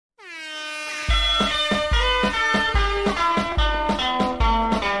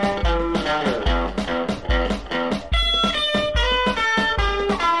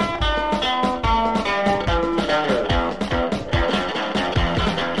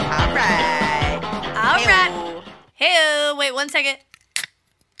1 second.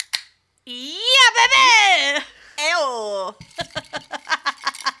 Yeah, baby! Ew.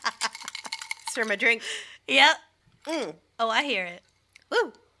 Stir my drink. Yep. Mm. Oh, I hear it.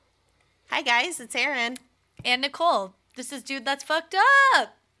 Woo. Hi, guys. It's Erin. And Nicole. This is Dude That's Fucked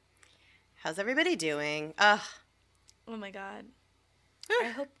Up. How's everybody doing? Ugh. Oh, my God. I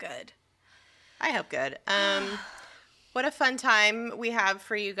hope good. I hope good. What a fun time we have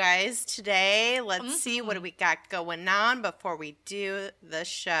for you guys today. Let's see what we got going on before we do the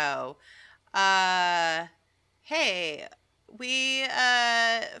show. Hey, we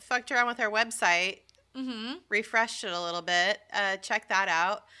fucked around with our website, refreshed it a little bit. Check that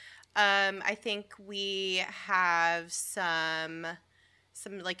out. I think we have some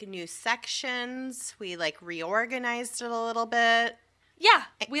like new sections. We like reorganized it a little bit. Yeah,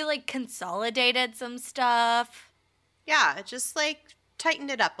 we like consolidated some stuff. Yeah, just like tightened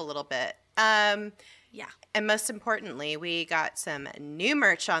it up a little bit. Yeah. And most importantly, we got some new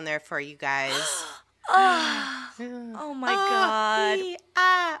merch on there for you guys. Oh my God.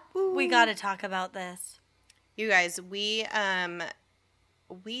 We got to talk about this. You guys, we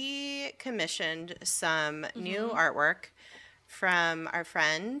commissioned some new artwork from our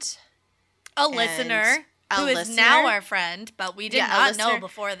friend. A listener who is now our friend, but we did not know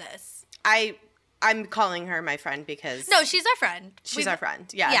before this. I'm calling her my friend because... No, she's our friend. She's our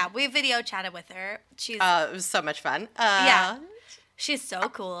friend, yeah. Yeah, we video chatted with her. She's it was so much fun. yeah, she's so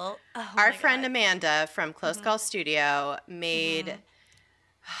cool. Oh, our friend Amanda from Close Call Studio made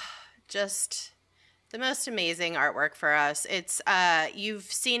just the most amazing artwork for us. It's you've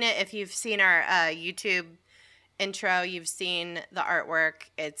seen it if you've seen our YouTube intro. You've seen the artwork.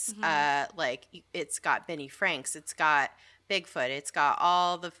 It's like it's got Benny Franks. It's got Bigfoot. It's got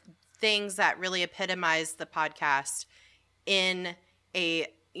all the things that really epitomize the podcast in a,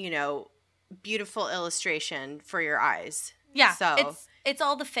 beautiful illustration for your eyes. Yeah. So it's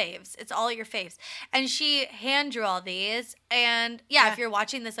all the faves. It's all your faves. And she hand drew all these. And if you're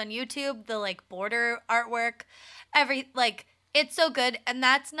watching this on YouTube, the like border artwork, it's so good. And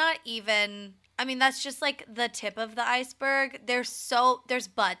that's not even, that's just like the tip of the iceberg. There's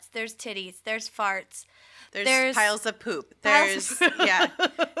butts, there's titties, there's farts. There's piles of poop. There's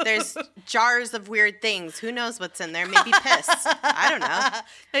jars of weird things. Who knows what's in there? Maybe piss. I don't know.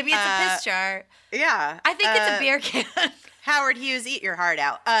 Maybe it's a piss jar. Yeah. I think it's a beer can. Howard Hughes, eat your heart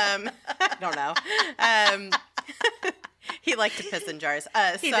out. I don't know. He liked to piss in jars.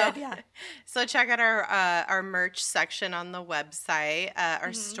 He did, yeah. So check out our merch section on the website,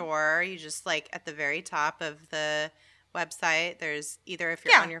 our store. You just like at the very top of the website, there's either if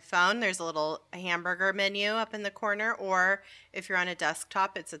you're on your phone, there's a little hamburger menu up in the corner, or if you're on a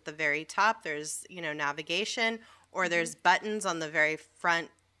desktop, it's at the very top. There's, navigation, or there's buttons on the very front.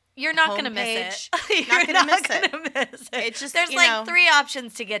 You're not going to miss it. You're not going to miss it. It's just, there's like 3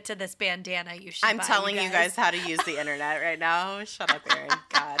 options to get to this bandana you should buy. I'm telling you guys how to use the internet right now. Shut up, Erin.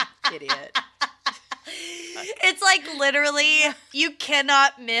 God, idiot. It's like literally you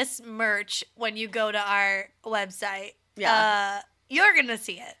cannot miss merch when you go to our website. Yeah. You're going to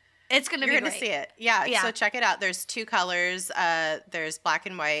see it. It's going to be great. You're going to see it. Yeah. So check it out. There's 2 colors. There's black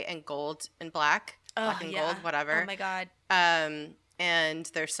and white and gold and black. Black and gold, whatever. Oh my God. And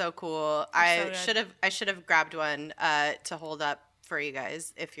they're so cool. I should have grabbed one to hold up for you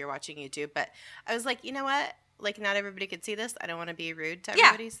guys if you're watching YouTube. But I was like, you know what? Like, not everybody could see this. I don't want to be rude to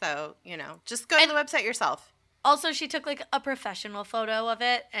everybody. So, just go to the website yourself. Also, she took like a professional photo of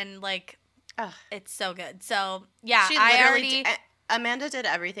it and like, it's so good. So, yeah, Amanda did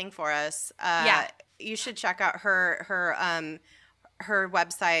everything for us. You should check out her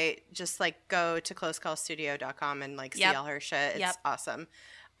website. Just like go to closecallstudio.com and like see all her shit. It's awesome.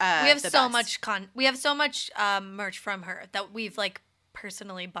 We have so much we have so much merch from her that we've like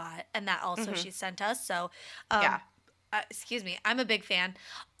personally bought, and that also she sent us. So, excuse me, I'm a big fan.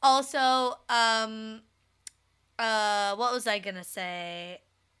 Also, what was I gonna say?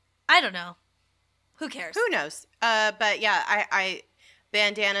 I don't know. Who cares? Who knows? But yeah, I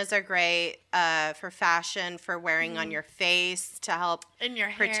bandanas are great for fashion, for wearing on your face to help in your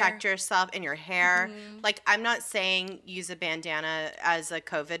protect yourself in your hair. Like, I'm not saying use a bandana as a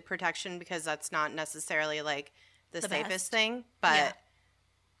COVID protection because that's not necessarily like the safest thing, but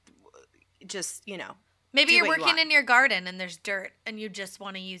just, maybe you're working in your garden and there's dirt and you just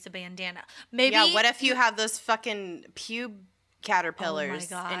want to use a bandana. Maybe what if you have those fucking pube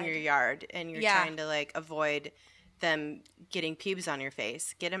caterpillars in your yard and you're trying to like avoid them getting pubes on your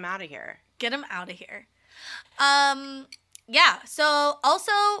face? Get them out of here. Get them out of here. Yeah. So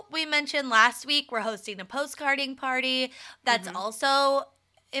also we mentioned last week we're hosting a postcarding party. That's also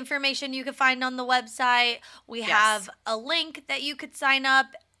information you can find on the website. We Yes. have a link that you could sign up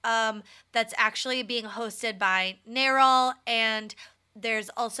that's actually being hosted by NARAL, and there's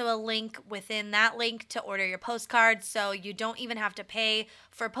also a link within that link to order your postcards, so you don't even have to pay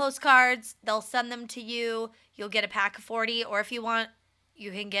for postcards. They'll send them to you. You'll get a pack of 40, or if you want,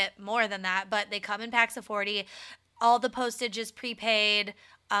 you can get more than that, but they come in packs of 40. All the postage is prepaid.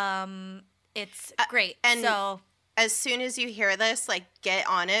 It's great. and So as soon as you hear this, like, get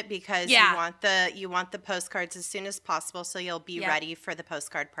on it, because Yeah. you want the postcards as soon as possible, so you'll be Yep. ready for the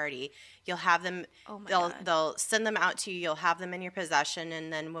postcard party. You'll have them. Oh my they'll God. they'll send them out to you. You'll have them in your possession,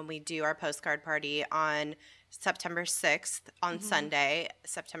 and then when we do our postcard party on September 6th, on Mm-hmm. Sunday,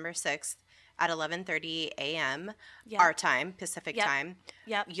 September 6th at 11:30 a.m. Yep. our time, Pacific Yep. time.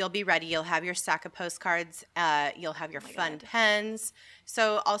 Yep. You'll be ready. You'll have your stack of postcards. You'll have your my fun God. pens.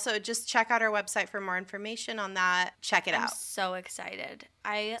 So also just check out our website for more information on that. Check it I'm out. so excited.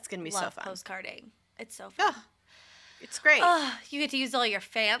 It's gonna be so love fun. postcarding. It's so fun. Oh, it's great. Oh, you get to use all your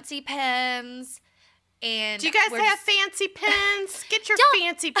fancy pens. And Do you guys we're have just- fancy pens? Get your Don't-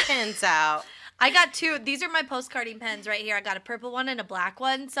 fancy pens out. I got two. These are my postcarding pens right here. I got a purple one and a black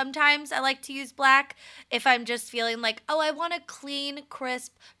one. Sometimes I like to use black if I'm just feeling like, oh, I want a clean,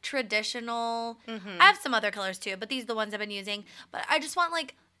 crisp, traditional. I have some other colors too, but these are the ones I've been using. But I just want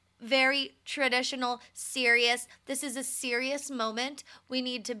like very traditional, serious. This is a serious moment. We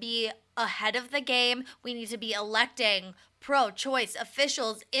need to be ahead of the game. We need to be electing pro-choice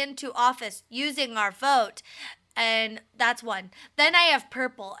officials into office using our vote. And that's one. Then I have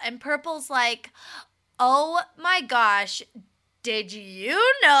purple, and purple's like, oh my gosh, did you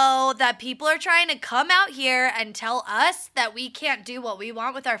know that people are trying to come out here and tell us that we can't do what we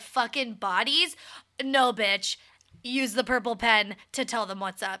want with our fucking bodies? No, bitch. Use the purple pen to tell them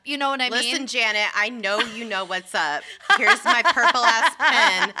what's up. You know what I mean? Listen, Janet, I know you know what's up. Here's my purple ass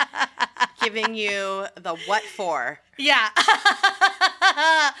pen giving you the what for. Yeah.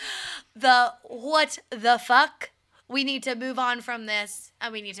 The what the fuck? We need to move on from this,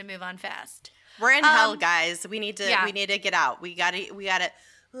 and we need to move on fast. We're in hell, guys. We need to yeah. get out. We gotta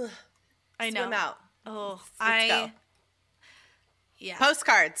I know. swim out. Oh, Let's go. Yeah.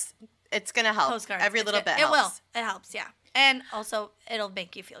 Postcards. It's gonna help. Postcards. Every It's little good. bit It helps. will. It helps, yeah. And also, it'll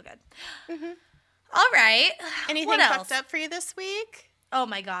make you feel good. All right. Anything what else? fucked up for you this week? Oh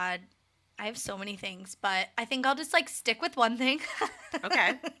my God. I have so many things, but I think I'll just like stick with one thing.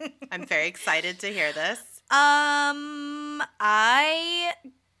 Okay. I'm very excited to hear this. I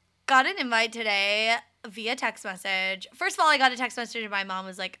got an invite today via text message. First of all, I got a text message and my mom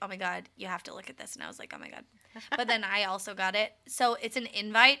was like, oh my God, you have to look at this. And I was like, oh my God. But then I also got it. So it's an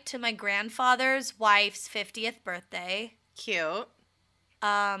invite to my grandfather's wife's 50th birthday. Cute. Or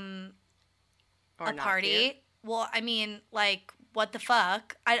A not party. cute. Well, I mean, like, what the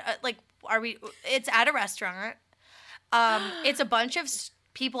fuck? Are we? It's at a restaurant. It's a bunch of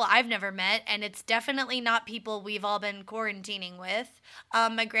people I've never met, and it's definitely not people we've all been quarantining with.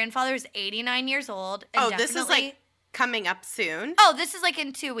 My grandfather's 89 years old. And Oh, this is definitely- like coming up soon? Oh, this is like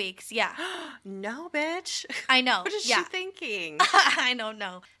in 2 weeks. Yeah, No, bitch. I know. What is yeah. she thinking? I don't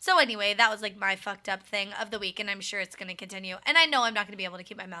know. So anyway, that was like my fucked up thing of the week, and I'm sure it's going to continue. And I know I'm not going to be able to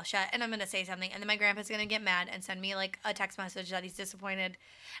keep my mouth shut, and I'm going to say something, and then my grandpa's going to get mad and send me like a text message that he's disappointed,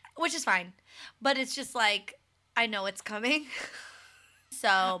 which is fine. But it's just like, I know it's coming.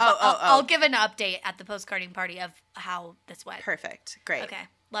 So but I'll give an update at the postcarding party of how this went. Perfect. Great. Okay.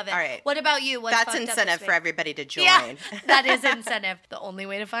 Love it. All right. What about you? What's That's fucked up incentive this for week? everybody to join. Yeah, that is incentive. The only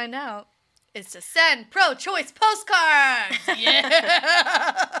way to find out is to send pro-choice postcards. Yeah.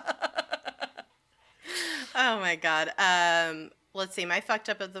 Oh my God. Let's see. My fucked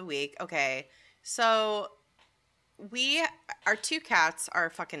up of the week. Okay. So our two cats are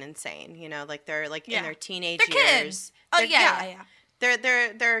fucking insane. You know, like they're like Yeah. in their teenage They're years. kids. Oh, They're- yeah.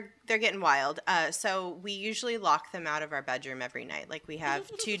 They're getting wild. So we usually lock them out of our bedroom every night. Like we have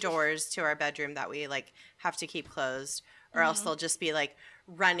two doors to our bedroom that we like have to keep closed, or else they'll just be like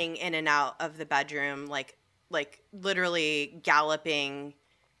running in and out of the bedroom, like literally galloping,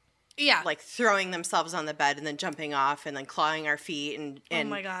 Yeah. like throwing themselves on the bed and then jumping off and then clawing our feet and Oh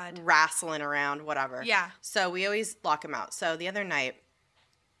my God. wrestling around, whatever. Yeah. So we always lock them out. So the other night,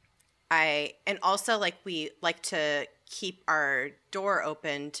 and also like we like to keep our door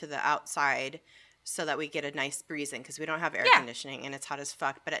open to the outside so that we get a nice breeze in, because we don't have air Yeah. conditioning and it's hot as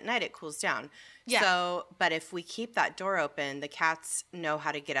fuck. But at night it cools down. Yeah. So, but if we keep that door open, the cats know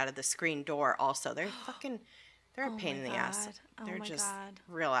how to get out of the screen door. Also, they're a Oh pain in my the ass. God. Oh They're my just God.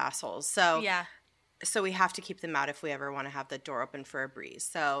 real assholes. So Yeah. so we have to keep them out if we ever want to have the door open for a breeze.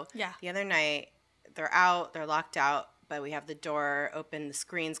 So Yeah. the other night, they're out, they're locked out, but we have the door open, the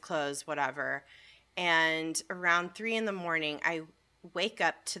screen's closed, whatever. And around 3 a.m, I wake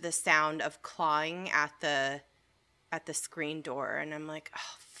up to the sound of clawing at the screen door, and I'm like,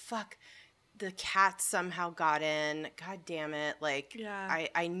 oh fuck, the cat somehow got in. God damn it. Like, Yeah.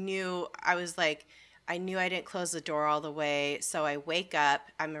 I knew, I was like, I knew I didn't close the door all the way. So I wake up.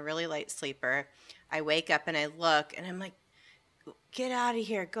 I'm a really light sleeper. I wake up and I look and I'm like, get out of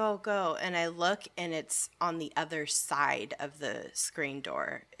here. Go, go. And I look and it's on the other side of the screen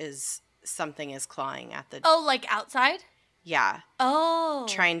door something is clawing at the. Oh, like outside? Yeah. Oh.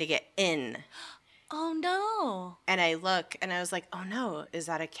 Trying to get in. Oh, no. And I look and I was like, oh no, is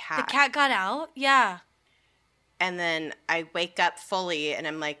that a cat? The cat got out? Yeah. And then I wake up fully and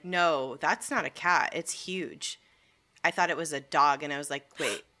I'm like, no, that's not a cat. It's huge. I thought it was a dog. And I was like,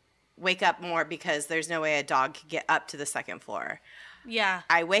 wait, wake up more because there's no way a dog could get up to the second floor. Yeah.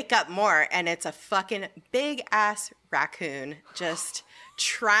 I wake up more and it's a fucking big ass raccoon just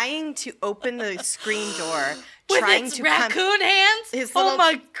trying to open the screen door. With trying its to raccoon hands? His Oh little-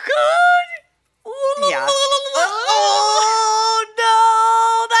 my God. Yeah. Oh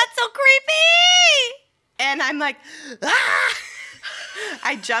no. That's so creepy. And I'm like, ah!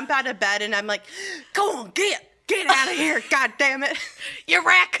 I jump out of bed and I'm like, go on, get out of here, god damn it. You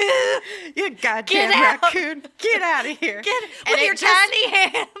raccoon. You goddamn Get out. raccoon. Get out of here. Get And with it your just- tiny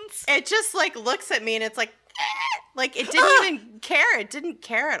hands. It just like looks at me and it's like, like it didn't even care. It didn't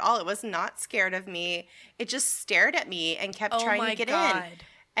care at all. It was not scared of me. It just stared at me and kept Oh trying my to get God. in.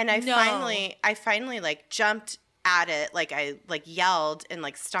 And I No. finally like jumped at it. Like I like yelled and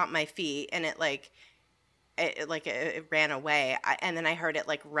like stomped my feet and it ran away. And then I heard it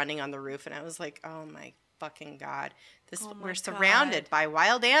like running on the roof and I was like, oh my fucking God. Oh my we're surrounded God. by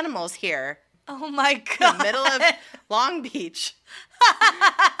wild animals here Oh my in God. the middle of Long Beach.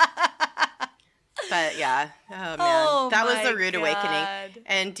 But yeah, oh man, Oh that was my the rude awakening. God.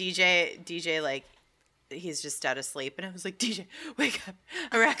 And DJ, like, he's just dead asleep, and I was like, DJ, wake up!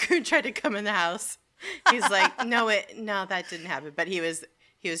 A raccoon tried to come in the house. He's like, no, that didn't happen. But he was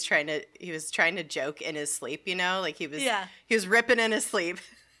trying to joke in his sleep, you know, like he was ripping in his sleep.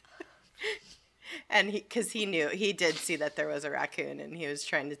 And because he knew, he did see that there was a raccoon, and he was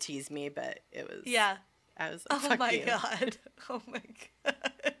trying to tease me, but it was Yeah. I was like, Oh fuck my you. God. Oh my God.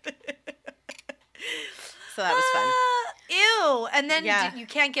 So that was fun. Ew. And then Yeah. you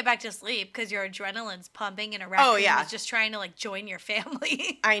can't get back to sleep because your adrenaline's pumping and a raccoon yeah. is just trying to like join your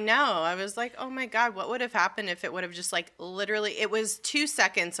family. I know. I was like, oh my God, what would have happened if it would have just like literally, it was 2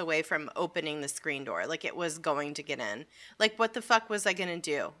 seconds away from opening the screen door. Like it was going to get in. Like what the fuck was I going to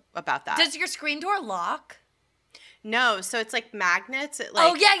do about that? Does your screen door lock? No. So it's like magnets. It, like,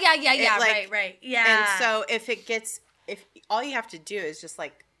 oh, yeah. like- Right. Yeah. And so if all you have to do is just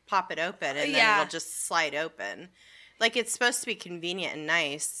like pop it open and then Yeah. it'll just slide open. Like it's supposed to be convenient and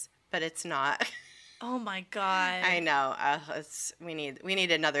nice, but it's not. Oh my God. I know. We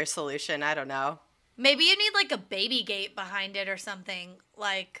need another solution. I don't know. Maybe you need like a baby gate behind it or something.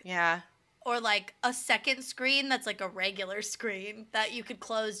 Like, Yeah. or like a second screen that's like a regular screen that you could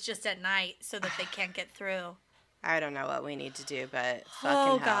close just at night so that they can't get through. I don't know what we need to do, but Oh, fucking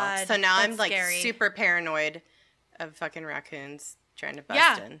hell. God. So now I'm That's like scary. super paranoid of fucking raccoons trying to bust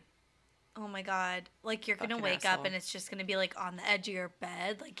Yeah. in. Oh my God. Like you're going to Fucking wake asshole. up and it's just going to be like on the edge of your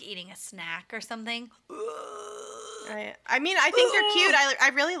bed, like eating a snack or something. I mean, I think they're cute. I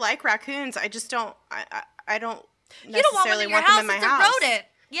really like raccoons. I just don't. I don't. You don't want one necessarily in your want them house. in my It's house. a rodent.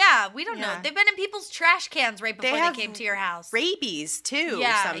 Yeah, we don't know. Yeah. They've been in people's trash cans right before they have came to your house. Rabies too.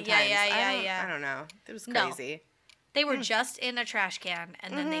 Yeah, sometimes. yeah. I don't know. It was No. crazy. They were just in a trash can,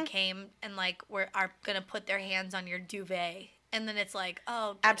 and then Mm-hmm. they came and like are gonna put their hands on your duvet, and then it's like,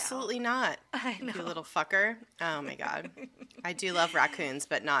 oh, get out. Absolutely not. I know. You little fucker. Oh my God. I do love raccoons,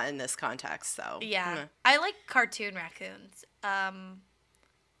 but not in this context. So Yeah, I like cartoon raccoons.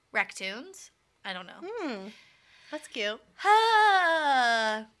 Raccoons? I don't know. That's cute.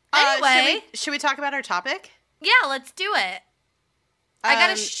 Anyway, Should we talk about our topic? yeah, let's do it. I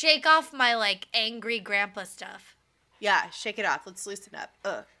gotta Um, shake off my like angry grandpa stuff. Yeah, shake it off. Let's loosen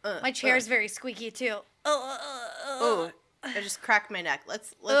up. My chair's very squeaky too. Oh, I just cracked my neck.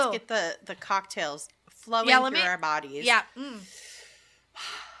 Let's Ooh. get the cocktails flowing Yeah, let through me- our bodies. Yeah.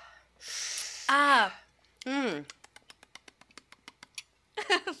 Ah.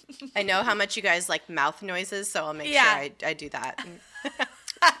 I know how much you guys like mouth noises, so I'll make Yeah. sure I do that.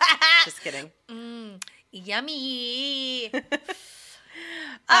 Just kidding. Yummy. All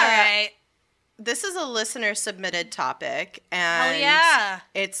right. This is a listener submitted topic, Hell and yeah.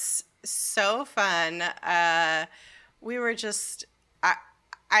 it's so fun. We were just,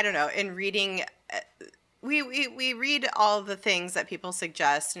 I don't know, in reading we read all the things that people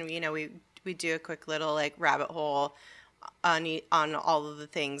suggest, and we do a quick little like rabbit hole on all of the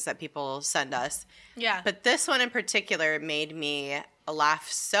things that people send us. Yeah. But this one in particular made me laugh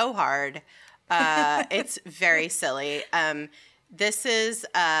so hard. It's very silly. This is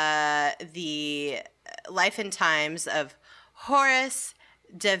the life and times of Horace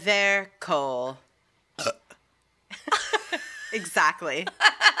de Vercole. Exactly.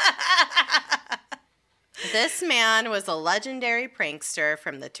 This man was a legendary prankster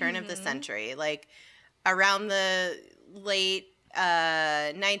from the turn of the century, like around the late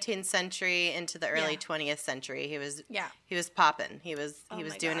 19th century into the early 20th century. He was popping. He was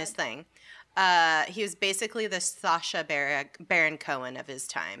doing his thing. He was basically the Sacha Baron Cohen of his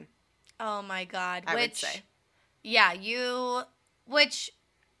time. Oh my God. I would say. Yeah,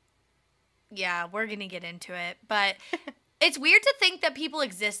 we're going to get into it, but it's weird to think that people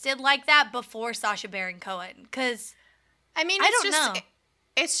existed like that before Sacha Baron Cohen, because I mean,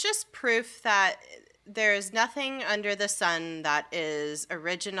 it's just proof that there's nothing under the sun that is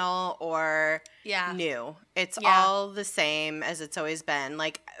original or new. It's all the same as it's always been.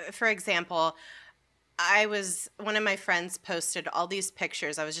 Like, for example, one of my friends posted all these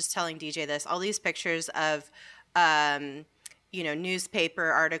pictures. I was just telling DJ this, all these pictures of, newspaper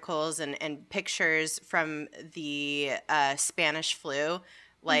articles and pictures from the Spanish flu,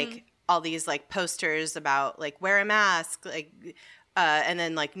 like all these like posters about like wear a mask, like, and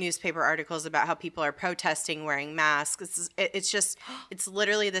then like newspaper articles about how people are protesting wearing masks. It's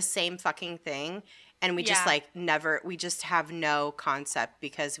literally the same fucking thing. And we just we just have no concept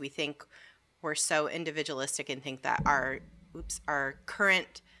because we think we're so individualistic and think that our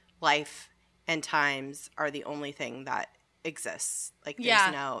current life and times are the only thing that exists. Like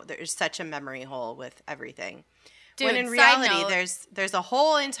there's such a memory hole with everything. Dude, when in reality there's a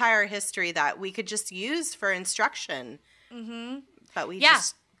whole entire history that we could just use for instruction. Mm-hmm. But we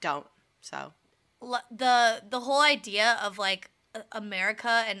just don't. So the whole idea of like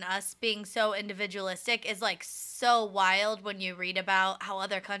America and us being so individualistic is like so wild when you read about how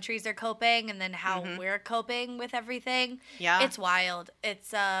other countries are coping and then how we're coping with everything. Yeah. It's wild.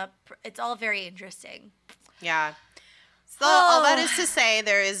 It's all very interesting. Yeah. So all that is to say,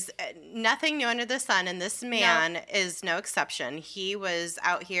 there is nothing new under the sun, and this man is no exception. He was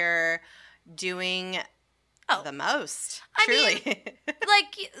out here doing the most. Truly. I mean,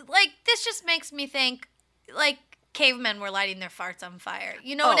 like this just makes me think like cavemen were lighting their farts on fire.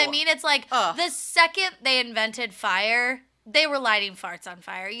 You know what I mean? It's like the second they invented fire, they were lighting farts on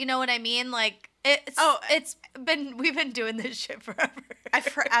fire. You know what I mean? Like we've been doing this shit forever.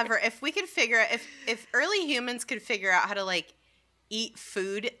 Forever. If we could if early humans could figure out how to like eat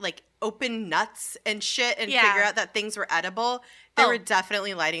food, like open nuts and shit and figure out that things were edible, they were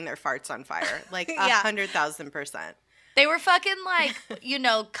definitely lighting their farts on fire. Like 100,000%. They were fucking like,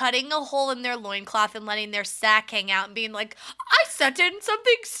 cutting a hole in their loincloth and letting their sack hang out and being like, I sat in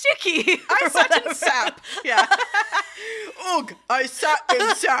something sticky. I sat in sap. Yeah. Ugh, I sat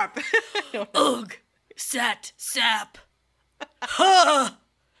in sap. Ugh, sat sap. Huh,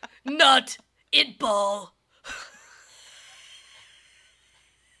 not it ball.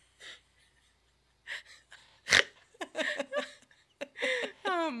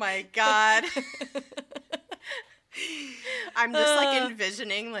 Oh my God. I'm just like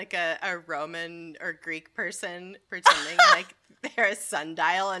envisioning like a Roman or Greek person pretending like they're a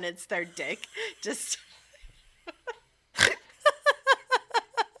sundial and it's their dick. Just oh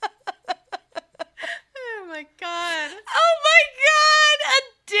my God. Oh my God. A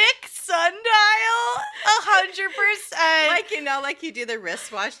dick sundial? 100%. Like, like you do the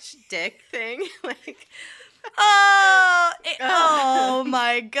wristwatch dick thing. Like oh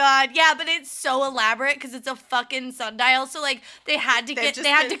my God. Yeah, but it's so elaborate because it's a fucking sundial. So like they had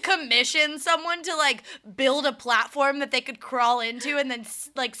to commission someone to like build a platform that they could crawl into and then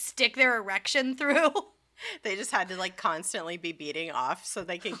like stick their erection through. They just had to like constantly be beating off so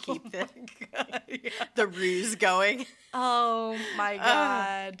they can keep the ruse going. Oh my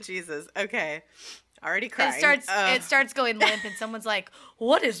God. Jesus. Okay. Already crying. It starts going limp and someone's like,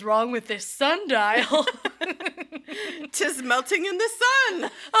 what is wrong with this sundial? 'Tis melting in the sun.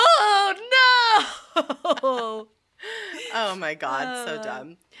 Oh no. Oh my God, so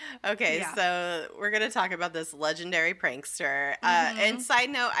dumb. Okay, so we're going to talk about this legendary prankster. And side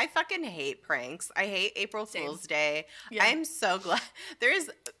note, I fucking hate pranks. I hate April Fool's Day. Yeah. I'm so glad.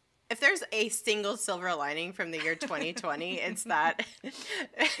 If there's a single silver lining from the year 2020, it's that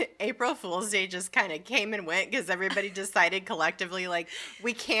April Fool's Day just kind of came and went because everybody decided collectively, like,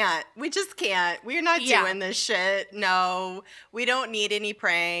 we just can't. We're not doing this shit. No, we don't need any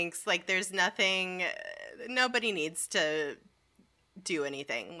pranks. Like, there's nothing nobody needs to do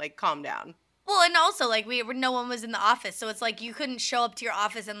anything. Like, calm down. Well, and also, like, no one was in the office, so it's like you couldn't show up to your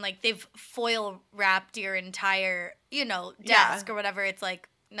office and, like, they've foil wrapped your entire, desk or whatever. It's like,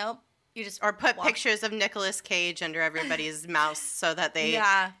 nope, you just or put pictures of Nicolas Cage under everybody's mouse so that they,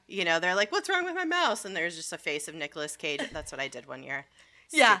 they're like, what's wrong with my mouse? And there's just a face of Nicolas Cage. That's what I did one year.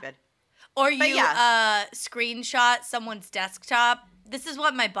 Stupid. Or you screenshot someone's desktop. This is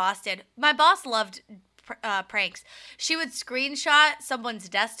what my boss did. My boss loved pranks. She would screenshot someone's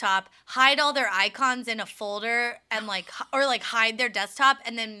desktop, hide all their icons in a folder, and hide their desktop,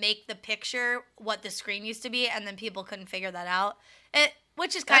 and then make the picture what the screen used to be, and then people couldn't figure that out.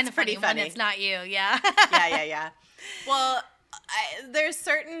 Which is kind of funny when it's not you. Yeah. Yeah. Well, there's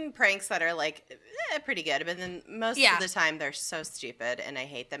certain pranks that are like pretty good, but then most of the time they're so stupid and I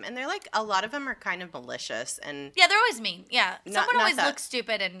hate them. And they're like, a lot of them are kind of malicious and they're always mean. Yeah, someone always looks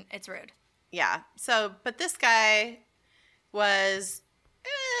stupid and it's rude. Yeah. So, but this guy was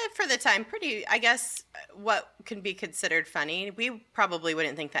for the time pretty, I guess, what can be considered funny. We probably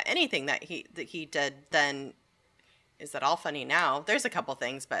wouldn't think that anything that he did then is at all funny now. There's a couple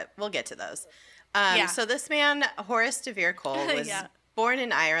things, but we'll get to those. So this man, Horace de Vere Cole, was born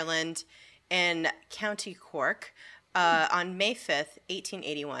in Ireland in County Cork on May 5th,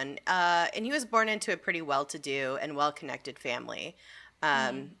 1881. And he was born into a pretty well-to-do and well-connected family.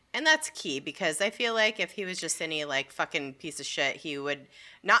 And that's key because I feel like if he was just any like fucking piece of shit, he would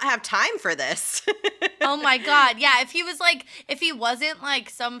not have time for this. Oh my God. Yeah. If he wasn't like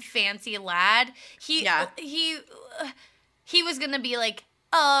some fancy lad, he was going to be like,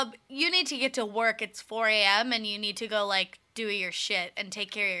 you need to get to work. It's 4 a.m. and you need to go like do your shit and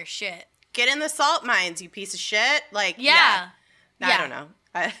take care of your shit. Get in the salt mines, you piece of shit. Like, I don't know.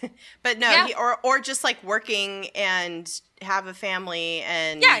 But no, or just like working and have a family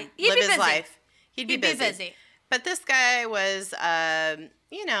and live his life. He'd be busy. But this guy was,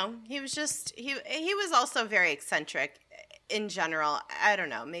 he was just, he was also very eccentric in general. I don't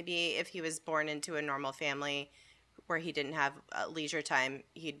know. Maybe if he was born into a normal family where he didn't have leisure time,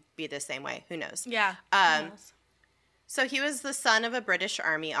 he'd be the same way. Who knows? Yeah. So he was the son of a British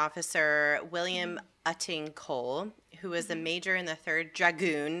Army officer, William Utting Cole, who was a major in the 3rd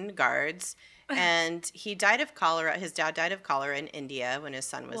Dragoon Guards. And he died of cholera. His dad died of cholera in India when his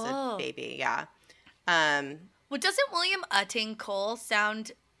son was a baby. Yeah. Well, doesn't William Utting Cole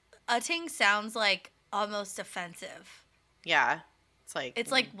Utting sounds like almost offensive. Yeah.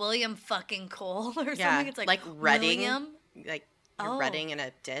 It's like William fucking Cole or something. It's like Redding. William? Like Redding in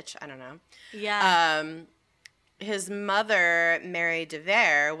a ditch. I don't know. Yeah. His mother, Mary de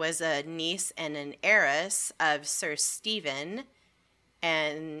Vere, was a niece and an heiress of Sir Stephen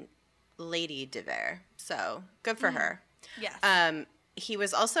and Lady de Vere. So good for her. Yes. He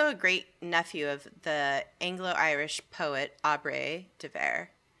was also a great nephew of the Anglo-Irish poet Aubrey de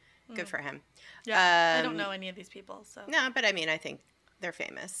Vere. Good for him. Yeah, I don't know any of these people. So no, but I mean, I think they're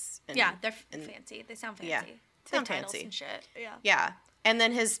famous. They're fancy. They sound fancy. Yeah, sound fancy and shit. Yeah. Yeah. And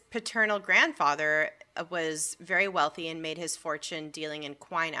then his paternal grandfather was very wealthy and made his fortune dealing in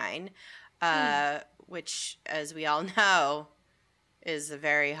quinine, which, as we all know, is a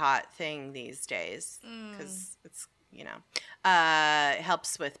very hot thing these days because it's,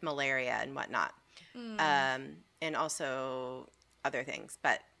 helps with malaria and whatnot, and also other things.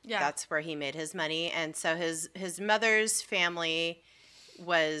 But that's where he made his money. And so his mother's family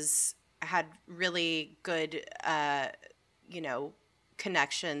had really good,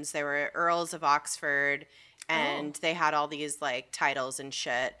 connections. They were Earls of Oxford, and they had all these like titles and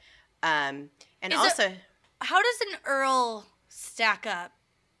shit. And how does an earl stack up?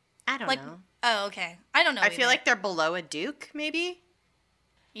 I don't know. Oh, okay. I don't know. I feel like they're below a duke, maybe.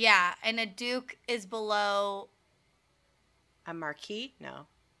 Yeah, and a duke is below a marquis. No,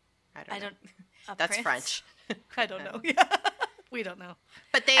 I don't know. That's French. I don't know. Yeah, we don't know.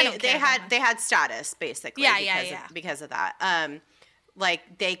 But they had status basically. Because of that.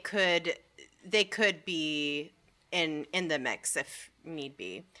 Like they could be in the mix if need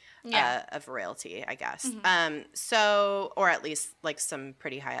be, of royalty, I guess. So, or at least like some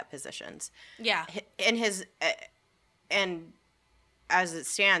pretty high up positions. Yeah. And as it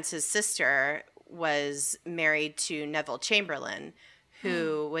stands, his sister was married to Neville Chamberlain,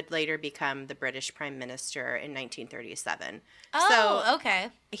 who would later become the British Prime Minister in 1937. Oh, so okay.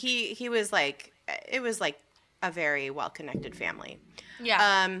 He was like, it was like a very well-connected family.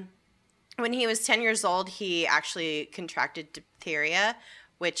 Yeah. When he was 10 years old, he actually contracted diphtheria,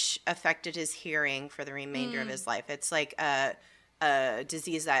 which affected his hearing for the remainder of his life. It's like a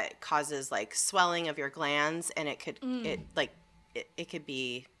disease that causes like swelling of your glands, and it could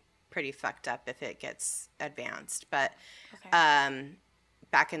be pretty fucked up if it gets advanced. But Okay.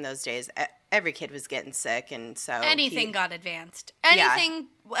 back in those days, every kid was getting sick, and so Anything got advanced. Yeah.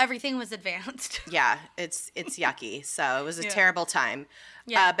 Everything was advanced. Yeah, it's yucky. So it was a terrible time.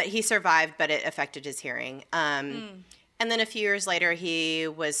 Yeah. But he survived, but it affected his hearing. And then a few years later, he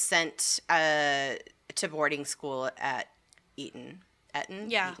was sent to boarding school at Eton.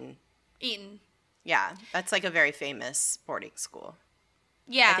 Yeah. Eton. Eaten. Yeah, that's like a very famous boarding school.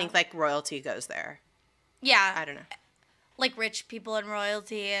 Yeah. I think like royalty goes there. Yeah. I don't know. Like rich people and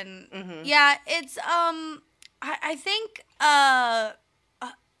royalty and Mm-hmm. yeah, it's I think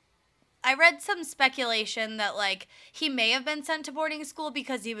I read some speculation that like he may have been sent to boarding school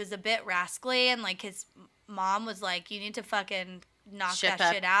because he was a bit rascally and like his mom was like, you need to fucking knock Ship that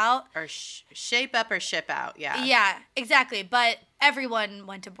up. shit out. Or shape up or ship out. Yeah. Yeah, exactly. But everyone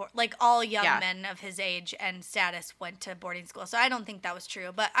went to like all young Yeah. men of his age and status went to boarding school. So I don't think that was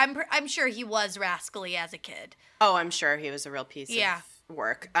true. But I'm sure he was rascally as a kid. Oh, I'm sure he was a real piece Yeah. of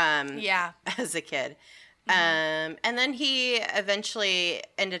work. Yeah. As a kid. And then he eventually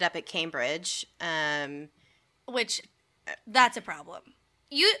ended up at Cambridge. Which that's a problem.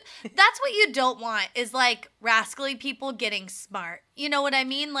 That's what you don't want is like rascally people getting smart. You know what I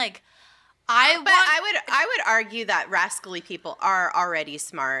mean? Like I would argue that rascally people are already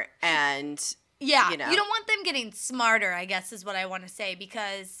smart, and yeah, you know. you don't want them getting smarter, I guess is what I want to say,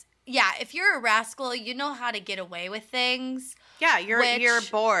 because yeah, if you're a rascal, you know how to get away with things. yeah, you're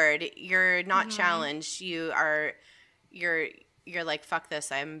which- bored, you're not challenged, you're like, fuck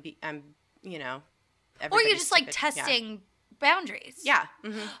this, I'm you know, Or you're everybody's just like stupid. testing boundaries. Yeah.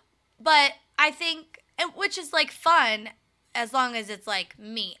 Mhm. But I think, which is like fun as long as it's like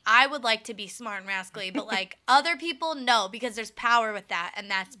me. I would like to be smart and rascally, but like other people, no, because there's power with that and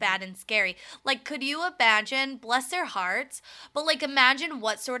that's bad and scary. Like, could you imagine, bless their hearts, but like imagine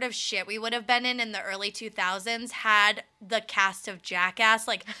what sort of shit we would have been in the early 2000s had the cast of Jackass,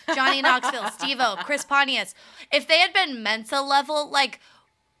 like Johnny Knoxville, Steve-O, Chris Pontius, if they had been Mensa level, like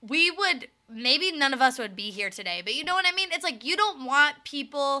we would, maybe none of us would be here today, but you know what I mean? It's like you don't want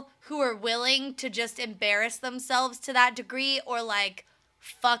people who are willing to just embarrass themselves to that degree or like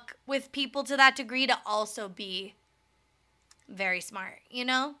fuck with people to that degree to also be very smart, you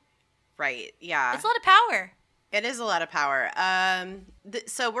know? Right. Yeah. It's a lot of power. It is a lot of power.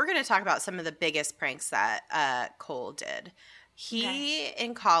 So we're going to talk about some of the biggest pranks that Cole did. He,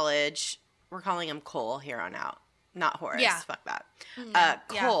 in college, we're calling him Cole here on out, not Horace. Yeah. Fuck that.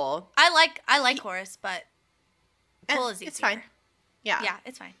 Yeah. Cole. I like Horace, but Cole is easier. It's fine. Yeah. Yeah,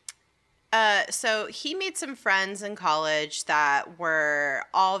 it's fine. So he made some friends in college that were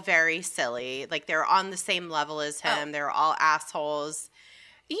all very silly. Like they were on the same level as him. Oh. They were all assholes.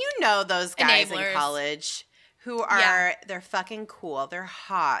 You know those guys Enablers. in college who are, they're fucking cool. They're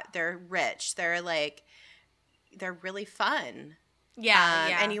hot. They're rich. They're like, they're really fun.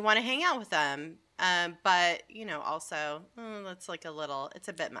 Yeah, And you want to hang out with them. But, you know, also, that's like it's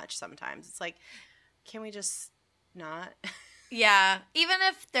a bit much sometimes. It's like, can we just not? Yeah, even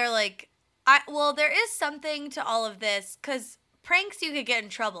if they're like, there is something to all of this, because pranks you could get in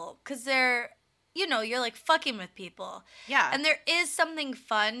trouble, because they're, you know, you're like fucking with people. Yeah. And there is something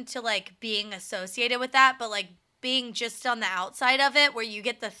fun to like being associated with that, but like being just on the outside of it where you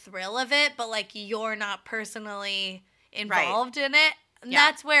get the thrill of it, but like you're not personally involved in it. And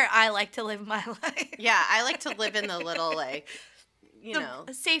that's where I like to live my life. Yeah, I like to live in the little, like, you know.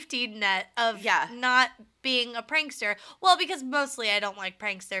 Safety net of Yeah. not being a prankster. Well, because mostly I don't like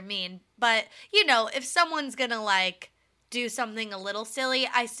pranks, they're mean. But, you know, if someone's going to, like, do something a little silly,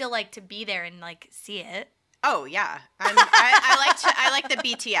 I still like to be there and, like, see it. Oh, yeah. I like the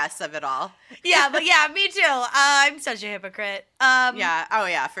BTS of it all. Yeah, but yeah, me too. I'm such a hypocrite. Yeah. Oh,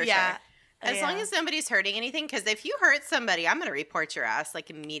 yeah, for yeah. sure. As long as nobody's hurting anything, because if you hurt somebody, I'm going to report your ass,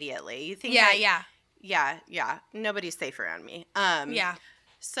 like, immediately. You think Yeah. Nobody's safe around me. Yeah.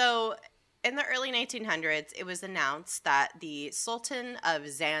 So in the early 1900s, it was announced that the Sultan of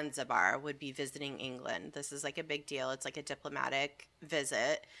Zanzibar would be visiting England. This is like a big deal. It's like a diplomatic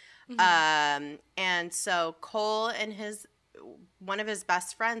visit. And so Cole and one of his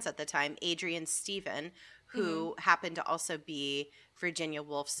best friends at the time, Adrian Stephen, who happened to also be Virginia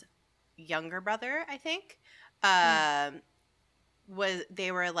Woolf's younger brother, I think,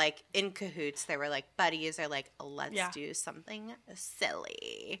 they were like in cahoots. They were like buddies. They're like, let's do something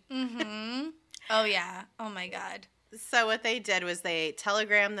silly. Oh, yeah. Oh, my God. So what they did was they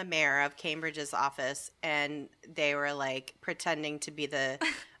telegrammed the mayor of Cambridge's office, and they were like pretending to be the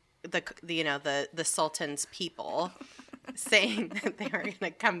Sultan's people. saying that they were going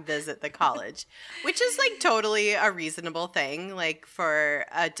to come visit the college, which is like totally a reasonable thing, like for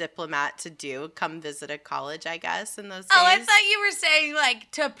a diplomat to do, come visit a college, I guess, in those days. Oh, I thought you were saying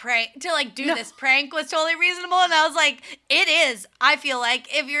like to like do this prank was totally reasonable, and I was like, it is. I feel like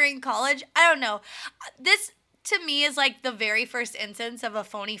if you're in college, I don't know. This to me is like the very first instance of a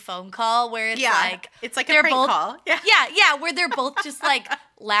phony phone call where it's like a prank call. Yeah, where they're both just like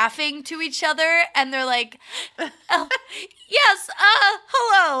laughing to each other, and they're like, oh, yes,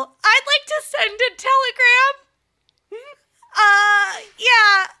 hello, I'd like to send a telegram.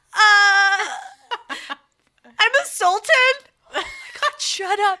 I'm a sultan. Oh my God,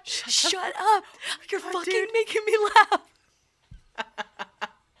 shut up. Shut up. You're fucking making me laugh.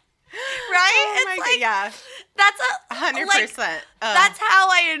 Right? Oh my God, yeah. That's 100%. Like, that's how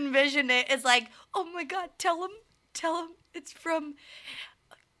I envision it. It's like, oh my God, tell him it's from.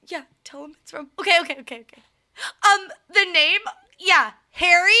 Yeah, tell him it's from. Okay. The name, yeah,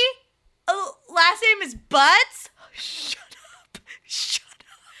 Harry. Last name is Butts. Shut up.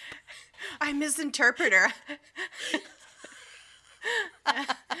 I'm his interpreter.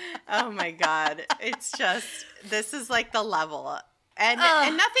 Oh my God. It's just, this is like the level. And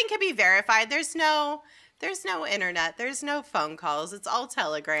nothing can be verified. There's no internet. There's no phone calls. It's all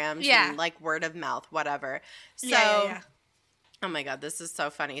telegrams and like word of mouth, whatever. So, yeah. Oh my God, this is so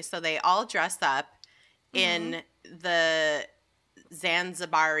funny. So they all dress up in the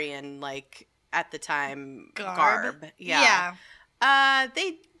Zanzibarian, like at the time garb. Yeah.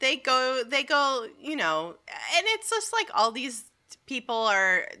 They go, you know, and it's just like all these people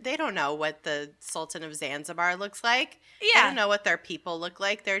they don't know what the Sultan of Zanzibar looks like. Yeah. They don't know what their people look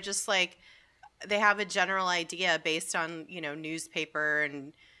like. They're just like, they have a general idea based on, you know, newspaper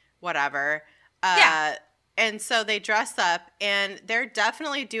and whatever. And so they dress up, and they're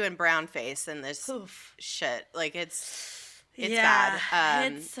definitely doing brown face in this shit. Like, it's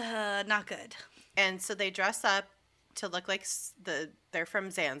bad. It's not good. And so they dress up to look like they're from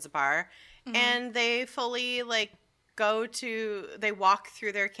Zanzibar, and they fully, like, they walk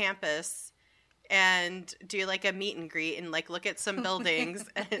through their campus and do, like, a meet and greet and, like, look at some buildings,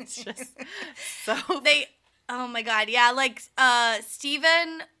 and it's just so... Oh, my God, yeah, like,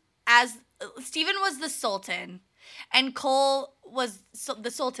 Stephen was the Sultan, and Cole was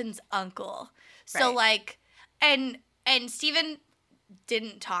the Sultan's uncle. So, right. like, and Stephen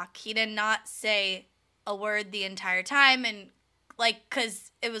didn't talk. He did not say a word the entire time, and, like,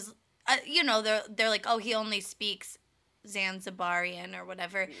 because it was, you know, they're like, oh, he only speaks Zanzibarian or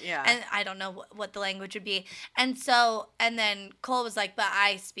whatever. Yeah. And I don't know what the language would be. And then Cole was like, but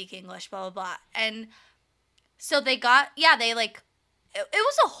I speak English, blah, blah, blah. And so they like, it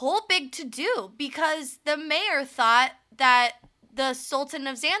was a whole big to-do because the mayor thought that the Sultan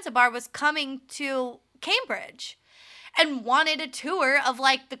of Zanzibar was coming to Cambridge and wanted a tour of,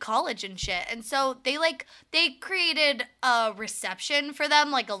 like, the college and shit. And so they created a reception for them,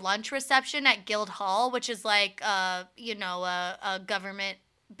 like a lunch reception at Guildhall, which is like, you know, a government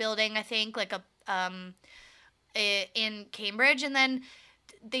building, I think, like in Cambridge. And then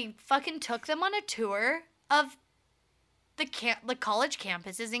they fucking took them on a tour of the college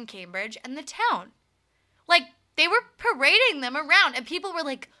campuses in Cambridge and the town. Like, they were parading them around, and people were,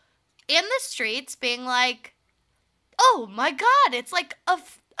 like, in the streets being like, oh my God, it's like a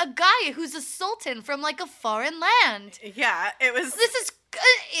guy who's a sultan from, like, a foreign land. Yeah, it was... This is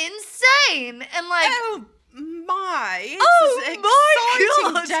insane. And, like... Oh my. It's an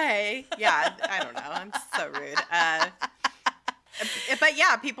exciting day. Yeah, I don't know. I'm so rude. But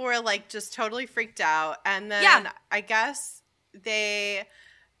yeah, people were, like, just totally freaked out. And then I guess they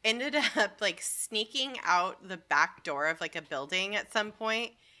ended up, like, sneaking out the back door of, like, a building at some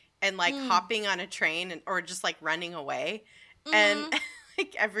point and, like, hopping on a train or just, like, running away. And,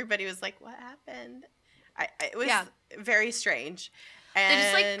 like, everybody was like, what happened? It was very strange.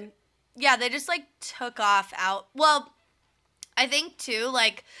 And they just, like, took off out. Well, I think, too,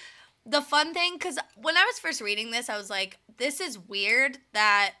 like, the fun thing, because when I was first reading this, I was like, this is weird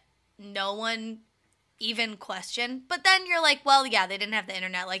that no one even questioned. But then you're like, well, yeah, they didn't have the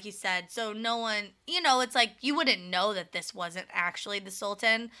internet, like you said. So no one, you know, it's like you wouldn't know that this wasn't actually the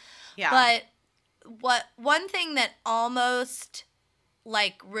Sultan. Yeah. But one thing that almost,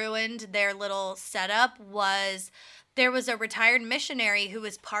 like, ruined their little setup was there was a retired missionary who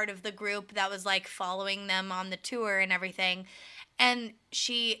was part of the group that was, like, following them on the tour and everything. And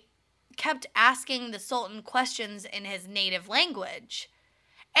she kept asking the Sultan questions in his native language.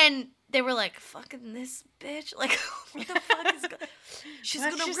 And they were like, fucking this bitch. Like, what the fuck is going She's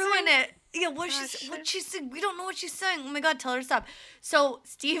going to ruin it. Yeah, what she's saying? We don't know what she's saying. Oh my God, tell her to stop. So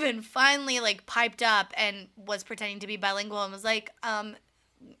Steven finally like piped up and was pretending to be bilingual and was like,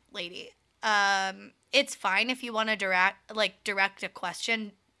 lady, it's fine if you want to direct a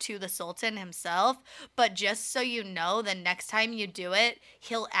question to the Sultan himself, but just so you know, the next time you do it,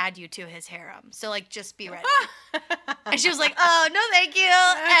 he'll add you to his harem. So like, just be ready. And she was like, oh, no, thank you.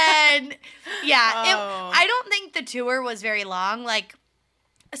 And yeah, I don't think the tour was very long. Like,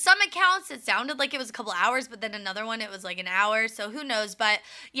 some accounts, it sounded like it was a couple hours, but then another one, it was like an hour. So who knows? But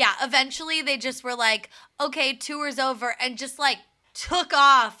yeah, eventually they just were like, okay, tour's over, and just like took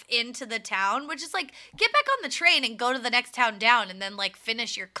off into the town, which is like, get back on the train and go to the next town down and then like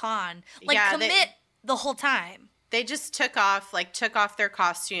finish your con. Like, commit the whole time. They just took off their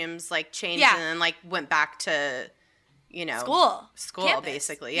costumes, like changed, and then like went back to, you know, school campus.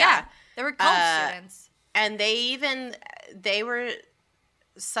 Basically. Yeah. They were college students. And they were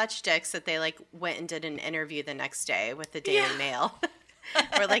such dicks that they like went and did an interview the next day with the Daily Mail.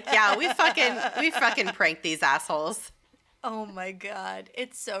 We're like, yeah, we fucking pranked these assholes. Oh my God,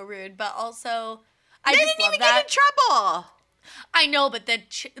 it's so rude, but also they didn't even get in trouble. I know, but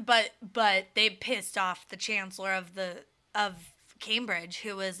but they pissed off the chancellor of Cambridge,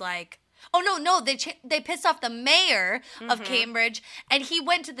 who was like, oh no, they pissed off the mayor of Cambridge, and he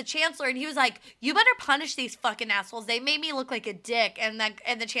went to the chancellor and he was like, you better punish these fucking assholes. They made me look like a dick, and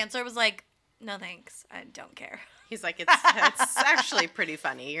the chancellor was like, no thanks, I don't care. He's like, it's actually pretty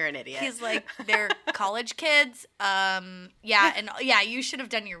funny. You're an idiot. He's like, they're college kids. You should have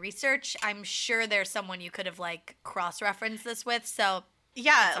done your research. I'm sure there's someone you could have like cross-referenced this with. So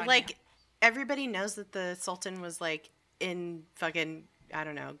yeah, like everybody knows that the Sultan was like in fucking, I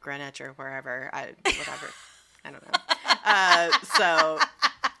don't know, Greenwich or wherever. I don't know. So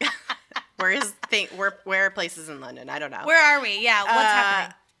where are places in London? I don't know. Where are we? Yeah, what's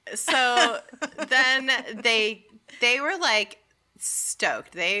happening? So then they were like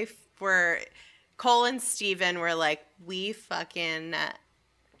stoked. Cole and Steven were like, we fucking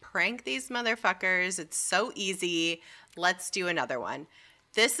prank these motherfuckers. It's so easy. Let's do another one.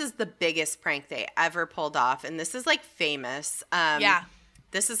 This is the biggest prank they ever pulled off. And this is like famous.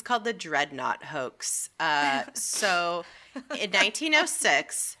 This is called the Dreadnought hoax. So in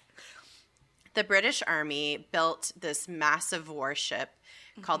 1906, the British Army built this massive warship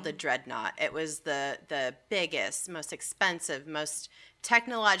called the Dreadnought. It was the biggest, most expensive, most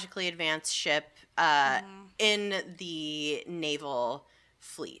technologically advanced ship in the naval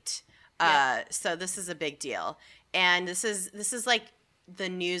fleet. So this is a big deal. And this is like the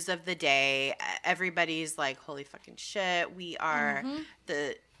news of the day. Everybody's like, holy fucking shit, we are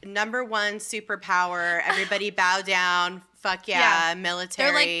the number one superpower. Everybody bow down. Fuck yeah, military.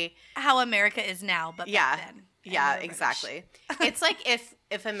 They're like how America is now, but back then. Yeah, exactly. It's like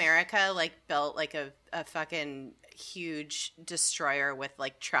if America like built like a fucking huge destroyer with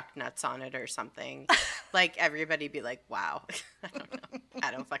like truck nuts on it or something, like everybody be like, wow. I don't know.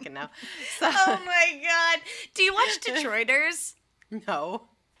 I don't fucking know. So, oh my God. Do you watch Detroiters? No.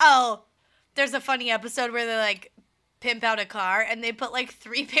 Oh, there's a funny episode where they like pimp out a car and they put like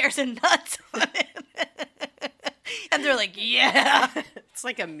 3 pairs of nuts on it. And they're like, yeah. It's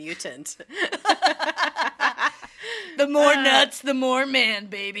like a mutant. The more nuts, the more man,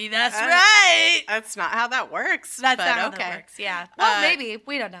 baby. That's right. That's not how that works. That's not how that works, yeah. Well, maybe.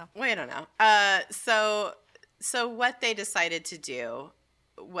 We don't know. We don't know. So what they decided to do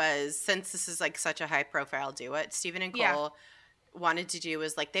was, since this is like such a high profile do what Steven and Cole wanted to do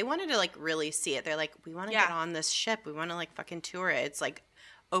was like, they wanted to like really see it. They're like, we want to get on this ship. We want to like fucking tour it. It's like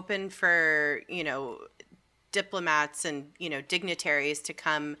open for, you know, diplomats and, you know, dignitaries to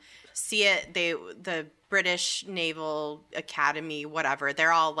come see it. The British Naval Academy, whatever,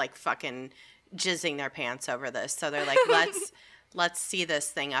 they're all like fucking jizzing their pants over this. So they're like, let's see this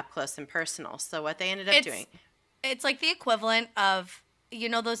thing up close and personal. So what they ended up doing, it's like the equivalent of, you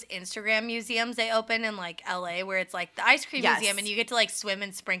know, those Instagram museums they open in like LA where it's like the ice cream museum and you get to like swim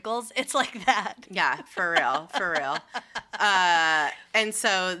in sprinkles. It's like that. Yeah, for real. And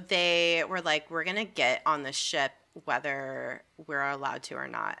so they were like, we're going to get on the ship whether we're allowed to or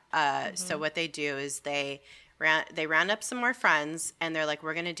not. So what they do is they round up some more friends and they're like,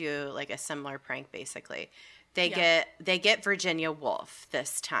 we're going to do like a similar prank basically. They get Virginia Woolf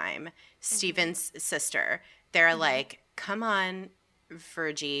this time, Steven's sister. They're like, come on,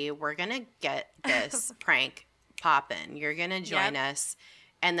 Virgie, we're going to get this prank poppin'. You're going to join us.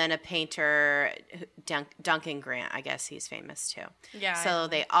 And then a painter, Duncan Grant, I guess he's famous too. Yeah. So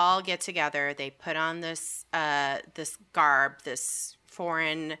they all get together. They put on this this garb, this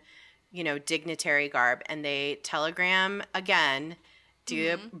foreign, dignitary garb, and they telegram again.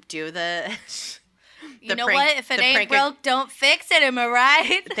 Do the You know prank, what? If it ain't broke, don't fix it. Am I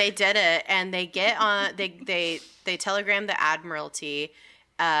right? They did it, and they get on. They telegram the Admiralty,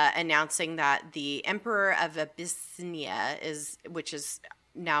 announcing that the Emperor of Abyssinia which is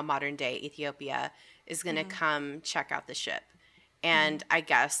now modern day Ethiopia, is going to come check out the ship. And I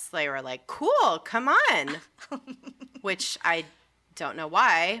guess they were like, "Cool, come on," which I don't know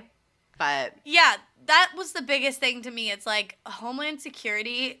why, but yeah, that was the biggest thing to me. It's like Homeland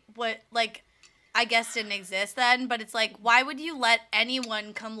Security. I guess didn't exist then, but it's like, why would you let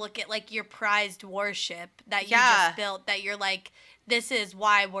anyone come look at like your prized warship that you just built, that you're like, this is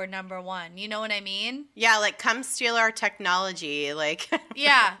why we're number one. You know what I mean? Yeah, like come steal our technology. Like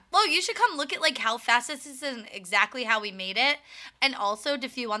yeah. Well, you should come look at like how fast this is and exactly how we made it. And also,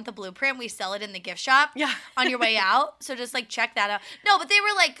 if you want the blueprint, we sell it in the gift shop on your way out. So just like check that out. No, but they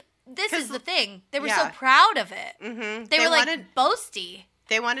were like, this is the thing. They were so proud of it. Mm-hmm. They were like boasty.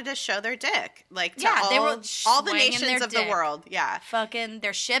 They wanted to show their dick, like to all the nations of the world. Yeah, fucking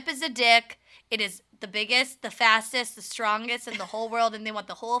their ship is a dick. It is the biggest, the fastest, the strongest in the whole world, and they want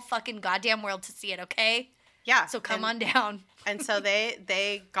the whole fucking goddamn world to see it. Okay? Yeah. So come on down. And so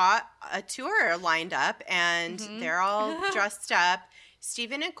they got a tour lined up, and they're all dressed up.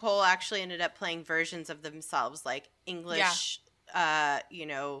 Stephen and Cole actually ended up playing versions of themselves, like English,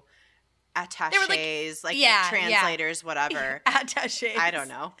 attachés, translators, whatever. Attachés. I don't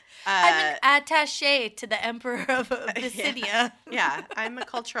know. I'm an attaché to the Emperor of Abyssinia. Yeah, I'm a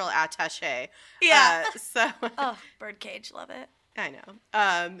cultural attaché. Yeah. So. Oh, birdcage, love it. I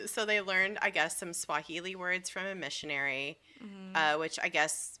know. So they learned, I guess, some Swahili words from a missionary, which I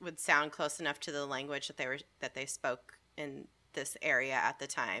guess would sound close enough to the language that they spoke in this area at the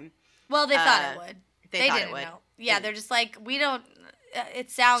time. Well, they thought it would. They didn't know. Yeah, they're just like, we don't.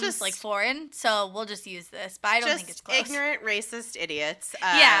 It sounds just like foreign, so we'll just use this. But I don't think it's close. Ignorant, racist idiots.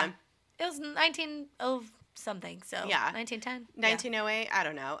 Yeah. It was 1900 something, so 1910? 1908? I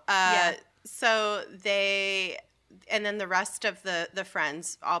don't know. So and then the rest of the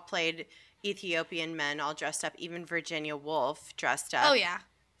friends all played Ethiopian men, all dressed up. Even Virginia Woolf dressed up. Oh, yeah.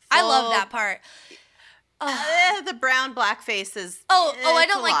 I love that part. The brown black faces. I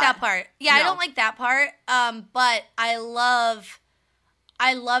don't like that part. Yeah, no. I don't like that part. But I love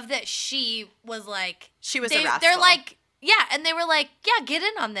that she was like, she was a rascal. They're like, and they were like, get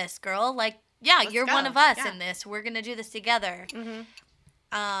in on this, girl. Like, let's you're go. One of us in this. We're gonna do this together.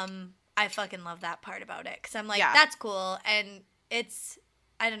 Mm-hmm. I fucking love that part about it because I'm like, that's cool, and it's,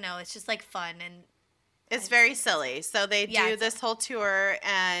 I don't know, it's just like fun and it's very silly. So they do this whole tour,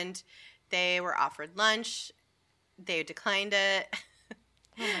 and they were offered lunch. They declined it.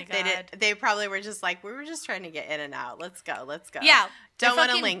 Oh my God. They probably were just like, we were just trying to get in and out. Let's go. Yeah. Don't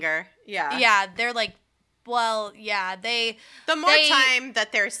want to linger. Yeah. Yeah. They're like, well, yeah, the more time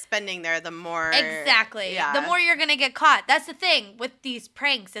that they're spending there, the more. Exactly. Yeah. The more you're going to get caught. That's the thing with these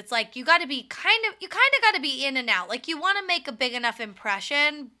pranks. It's like, you got to be kind of got to be in and out. Like, you want to make a big enough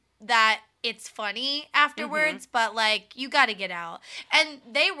impression that it's funny afterwards, but like, you got to get out. And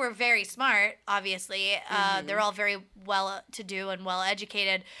they were very smart, obviously. They're all very well to do and well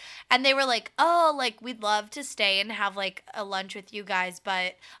educated. And they were like, oh, like, we'd love to stay and have like a lunch with you guys.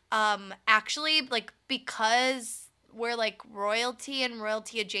 But actually, like, because we're like royalty and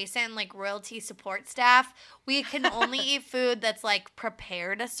royalty adjacent and like royalty support staff, we can only eat food that's like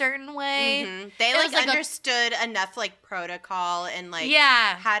prepared a certain way. They like understood enough like protocol and like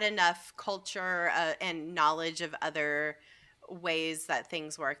had enough culture and knowledge of other ways that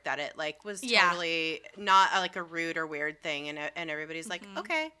things work that it like was totally not like a rude or weird thing, and everybody's like,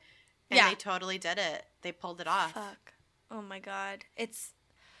 okay, and they totally did it. They pulled it off. Fuck. Oh my God.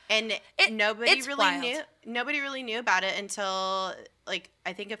 And nobody really knew about it until like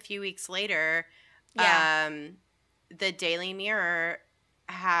I think a few weeks later. The Daily Mirror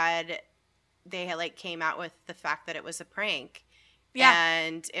came out with the fact that it was a prank. Yeah.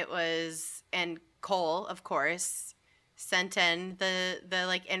 And Cole, of course, sent in the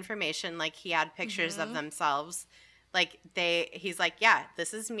like information, like he had pictures of themselves. Like he's like, yeah,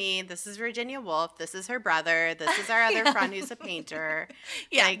 this is me. This is Virginia Woolf. This is her brother. This is our other friend who's a painter.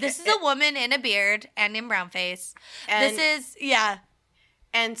 Yeah, like, this is a woman in a beard and in brown face. And this is,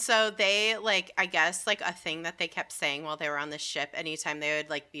 And so they, like, I guess, like, a thing that they kept saying while they were on the ship, anytime they would,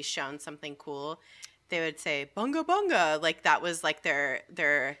 like, be shown something cool, they would say, bunga bunga. Like, that was, like, their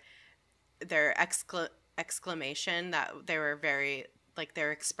exclamation that they were very, like,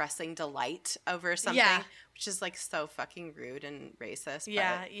 they're expressing delight over something, which is, like, so fucking rude and racist.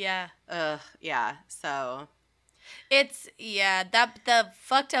 Yeah, but, yeah. So. That the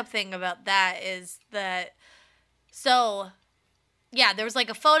fucked up thing about that is that, so yeah, there was like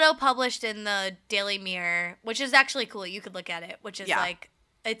a photo published in the Daily Mirror, which is actually cool. You could look at it, which is like,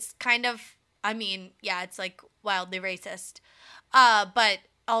 it's kind of, I mean, yeah, it's like wildly racist. But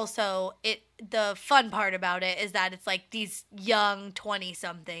also the fun part about it is that it's like these young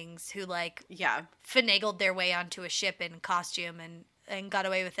 20-somethings who like finagled their way onto a ship in costume and got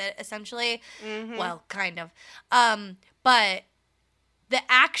away with it, essentially. Mm-hmm. Well, kind of. But the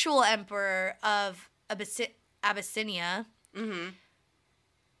actual emperor of Abyssinia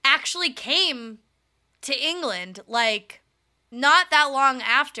actually came to England like not that long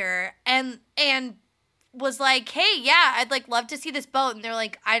after and was like, hey, yeah, I'd like love to see this boat. And they're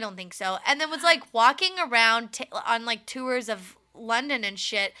like, I don't think so. And then was like walking around on like tours of London and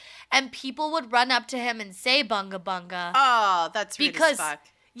shit, and people would run up to him and say bunga bunga. Oh, that's rude as fuck.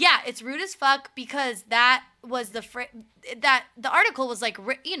 Yeah, it's rude as fuck because that was that the article was like,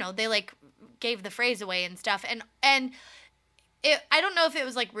 you know, they like gave the phrase away and stuff. And I don't know if it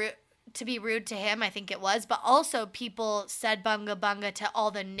was like rude to be rude to him. I think it was, but also people said bunga bunga to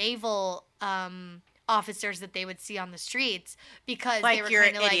all the naval officers that they would see on the streets because like they were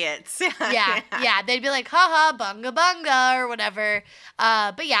kind of idiots. Like, yeah, they'd be like, haha, bunga bunga or whatever.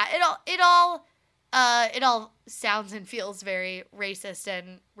 But yeah, it all sounds and feels very racist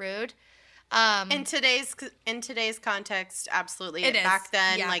and rude. In today's context, absolutely. It is. Back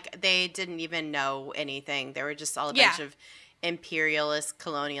then, like they didn't even know anything. They were just all a bunch of imperialist,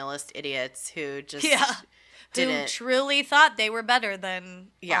 colonialist idiots who just who truly thought they were better than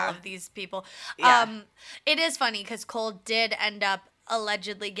all of these people. Yeah. It is funny because Cole did end up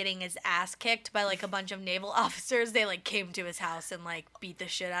allegedly getting his ass kicked by like a bunch of naval officers. They like came to his house and like beat the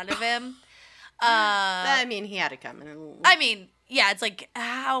shit out of him. I mean, he had to come in. I mean, yeah, it's like,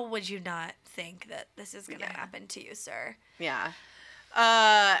 how would you not think that this is going to happen to you, sir? Yeah.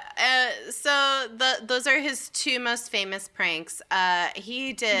 So those are his two most famous pranks.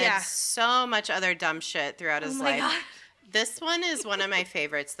 He did so much other dumb shit throughout his life. God. This one is one of my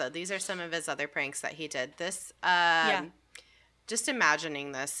favorites, though. These are some of his other pranks that he did. This, just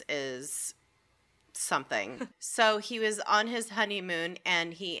imagining this is something. So he was on his honeymoon,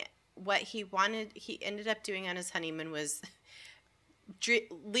 and he ended up doing on his honeymoon was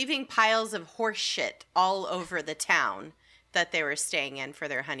leaving piles of horse shit all over the town that they were staying in for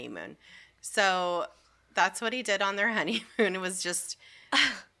their honeymoon. So that's what he did on their honeymoon. It was just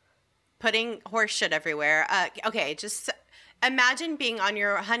putting horse shit everywhere. Okay, just imagine being on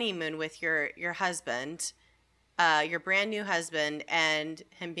your honeymoon with your husband, your brand new husband, and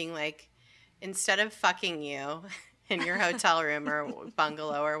him being like, instead of fucking you in your hotel room or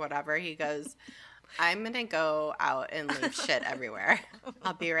bungalow or whatever, he goes, I'm going to go out and leave shit everywhere.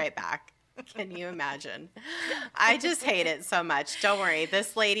 I'll be right back. Can you imagine? I just hate it so much. Don't worry.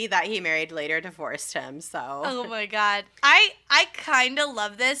 This lady that he married later divorced him, so. Oh my God. I kind of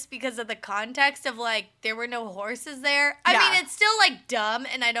love this because of the context of like there were no horses there. I mean, it's still like dumb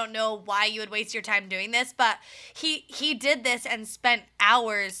and I don't know why you would waste your time doing this, but he did this and spent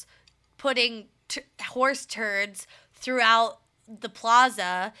hours putting horse turds throughout the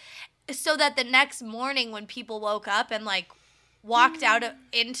plaza so that the next morning when people woke up and like walked out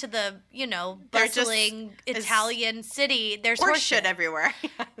into the, you know, bustling Italian city, there's horse shit everywhere.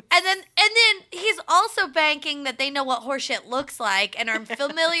 and then he's also banking that they know what horse shit looks like and are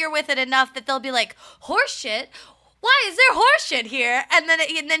familiar with it enough that they'll be like, horse shit? Why is there horse shit here? And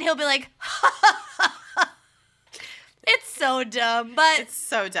then he'll be like, it's so dumb, but it's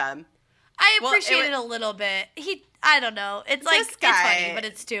so dumb. I appreciate it a little bit. I don't know. It's like, it's funny, but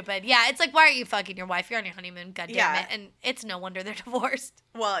it's stupid. Yeah, it's like, why aren't you fucking your wife? You're on your honeymoon, goddammit. And it's no wonder they're divorced.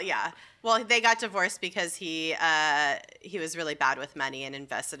 Well, yeah. Well, they got divorced because he was really bad with money and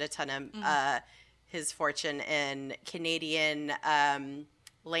invested a ton of his fortune in Canadian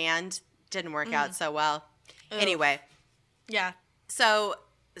land. Didn't work out so well. Ooh. Anyway. Yeah. So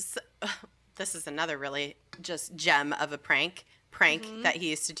this is another really just gem of a prank that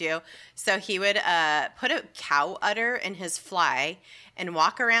he used to do. So he would put a cow udder in his fly and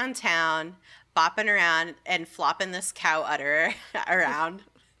walk around town, bopping around and flopping this cow udder around.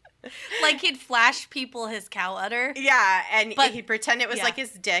 Like he'd flash people his cow udder? Yeah, and he'd pretend it was like his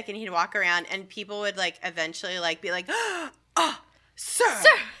dick and he'd walk around and people would like eventually like be like, oh, sir.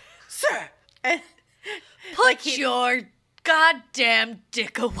 And, put your goddamn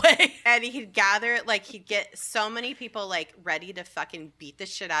dick away. And he'd get so many people like ready to fucking beat the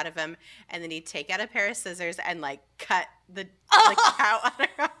shit out of him, and then he'd take out a pair of scissors and like cut the cow udder.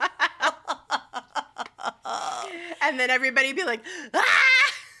 And then everybody'd be like, ah!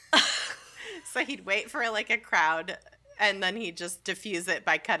 So he'd wait for like a crowd, and then he'd just diffuse it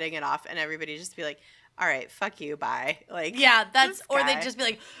by cutting it off, and everybody just be like, all right, fuck you, bye. Like, yeah, that's, or they'd just be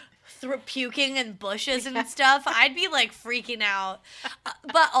like puking in bushes and stuff. I'd be like freaking out.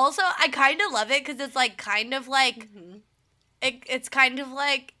 But also, I kind of love it because it's like kind of like, it's kind of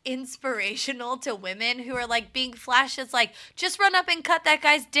like inspirational to women who are like being flashed. It's like, just run up and cut that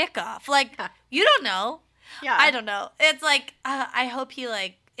guy's dick off. Like, you don't know. Yeah. I don't know. It's like, I hope he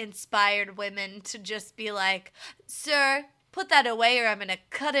like inspired women to just be like, sir, put that away or I'm going to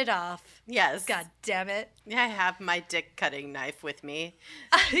cut it off. Yes. God damn it. Yeah, I have my dick cutting knife with me.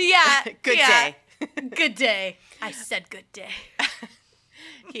 Yeah. Good day. Good day. I said good day.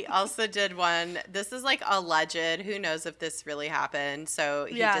 He also did one. This is like alleged. Who knows if this really happened? So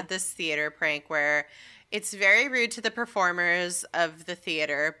he did this theater prank where it's very rude to the performers of the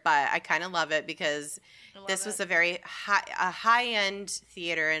theater, but I kind of love it because this was a very high-end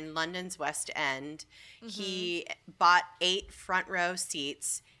theater in London's West End. Mm-hmm. He bought 8 front row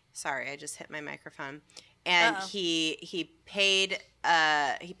seats. Sorry, I just hit my microphone. And he paid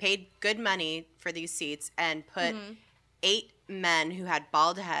good money for these seats and put 8 men who had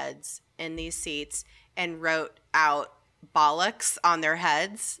bald heads in these seats and wrote out bollocks on their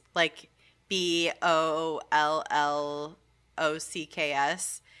heads, like BOLLOCKS.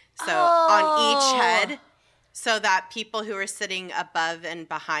 So on each head, so that people who were sitting above and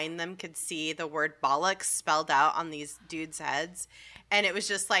behind them could see the word bollocks spelled out on these dudes' heads. And it was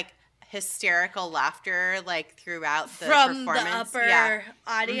just like hysterical laughter like throughout the performance. From the upper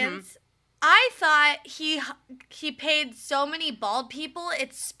audience. Mm-hmm. I thought he paid so many bald people,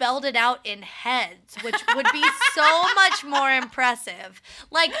 it spelled it out in heads, which would be so much more impressive.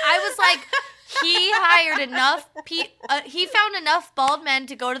 Like, I was like, he hired enough, he found enough bald men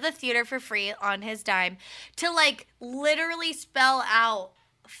to go to the theater for free on his dime to, like, literally spell out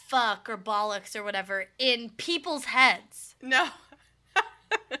fuck or bollocks or whatever in people's heads. No.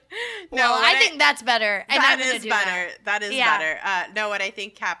 Well, I think that's better. And that is better. That is better. No, what I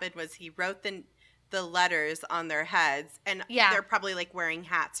think happened was he wrote the letters on their heads, and they're probably like wearing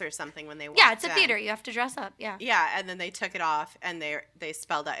hats or something when they walk. Yeah, it's a theater. You have to dress up. Yeah. Yeah, and then they took it off, and they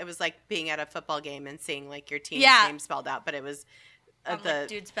spelled out. It was like being at a football game and seeing like your team's name spelled out, but it was like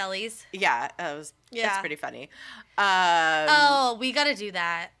dudes' bellies. Yeah, it's pretty funny. We got to do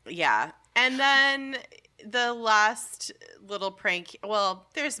that. Yeah, and then the last little prank, well,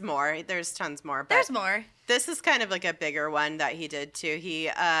 there's more. There's tons more. But there's more. This is kind of like a bigger one that he did too.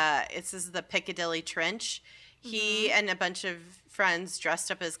 This is the Piccadilly Trench. He and a bunch of friends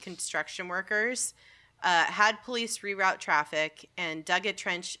dressed up as construction workers, had police reroute traffic and dug a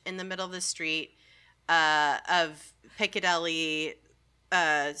trench in the middle of the street of Piccadilly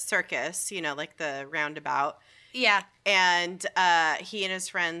Circus, like the roundabout. Yeah. And he and his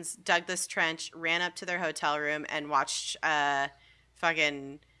friends dug this trench, ran up to their hotel room, and watched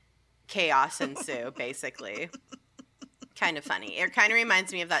fucking chaos ensue, basically. Kind of funny. It kind of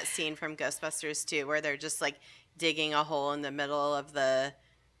reminds me of that scene from Ghostbusters 2 where they're just like digging a hole in the middle of the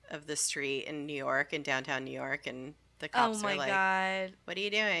street in New York, in downtown New York, and the cops are like, God. What are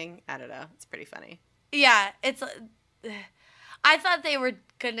you doing? I don't know. It's pretty funny. Yeah, I thought they were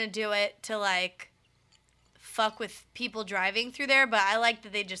going to do it to like fuck with people driving through there, but I like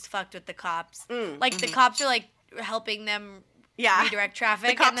that they just fucked with the cops. The cops are like helping them redirect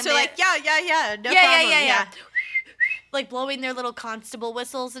traffic. The cops are like, no problem. Yeah. Like blowing their little constable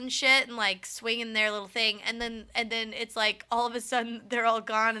whistles and shit and like swinging their little thing. And then it's like all of a sudden they're all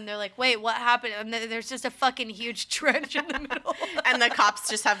gone and they're like, wait, what happened? And then there's just a fucking huge trench in the middle. And the cops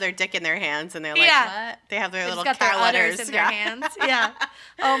just have their dick in their hands and they're like, what? They have their little cat letters in their hands. Yeah.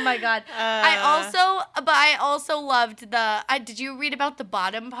 Oh my God. I also loved did you read about the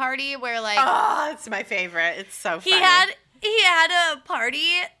bottom party where like. Oh, it's my favorite. It's so funny. He had a party.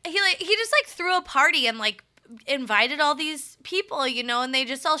 He just like threw a party and like invited all these people, and they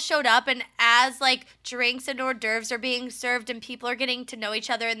just all showed up, and as like drinks and hors d'oeuvres are being served and people are getting to know each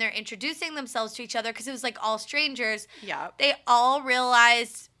other and they're introducing themselves to each other because it was like all strangers. Yeah. They all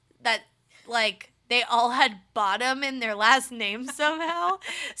realized that like they all had bottom in their last name somehow.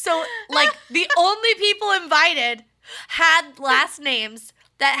 So like the only people invited had last names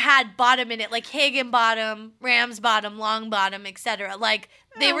that had bottom in it, like Higginbottom, Ramsbottom, Longbottom, etc. Like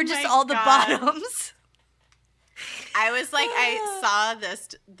they were just all the bottoms. I was like, I saw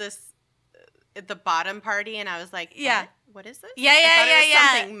this at the bottom party, and I was like, what is this? Yeah. It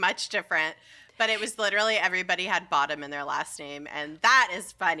was something much different, but it was literally everybody had bottom in their last name, and that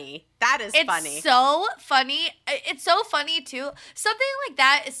is funny. It's funny. It's so funny. It's so funny too. Something like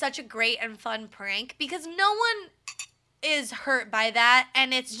that is such a great and fun prank because no one is hurt by that,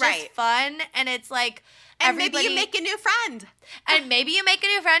 and it's just fun, and it's like and maybe you make a new friend. And maybe you make a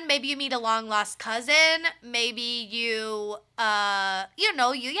new friend. Maybe you meet a long lost cousin. Maybe you,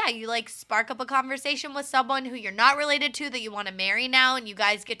 you like spark up a conversation with someone who you're not related to that you want to marry now, and you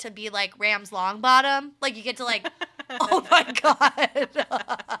guys get to be like Rams Longbottom. Like you get to like, oh my god.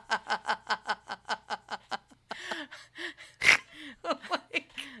 Oh my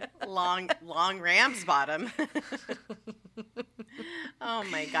God. Long Rams bottom. Oh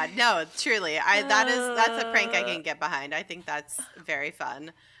my god. No, truly. That's a prank I can get behind. I think that's very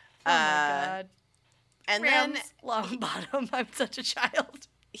fun. Oh my god. And Rams then Longbottom. I'm such a child.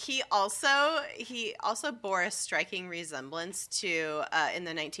 He also bore a striking resemblance to in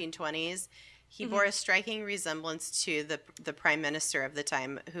the 1920s. He bore a striking resemblance to the prime minister of the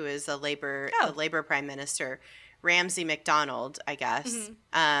time, who is a labor prime minister, Ramsay MacDonald, I guess.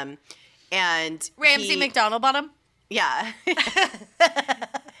 And Ramsay MacDonald bottom? Yeah.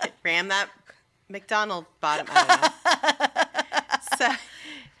 Ram that McDonald bottom. I don't know. So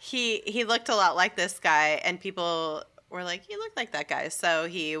he looked a lot like this guy, and people were like, he looked like that guy. So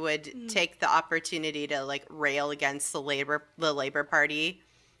he would take the opportunity to like rail against the Labor Party.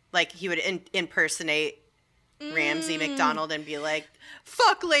 Like he would impersonate Ramsay MacDonald and be like,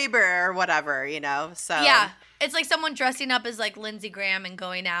 fuck Labor or whatever, you know? So yeah. It's like someone dressing up as like Lindsey Graham and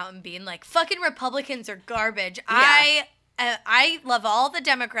going out and being like, fucking Republicans are garbage. Yeah. I love all the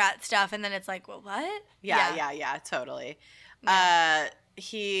Democrat stuff. And then it's like, well, what? Yeah, totally. Yeah.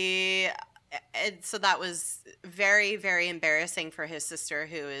 So that was very, very embarrassing for his sister,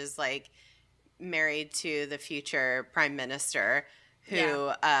 who is like married to the future prime minister,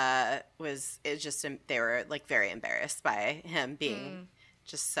 who they were like very embarrassed by him being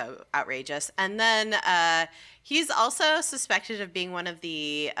just so outrageous. And then he's also suspected of being one of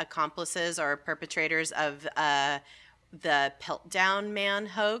the accomplices or perpetrators of the Piltdown Man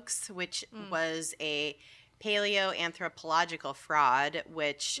hoax, which was a paleoanthropological fraud,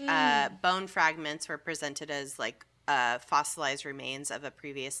 which bone fragments were presented as like fossilized remains of a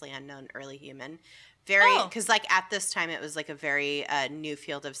previously unknown early human. Because like at this time it was like a very new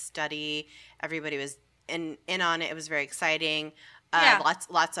field of study. Everybody was in on it. It was very exciting.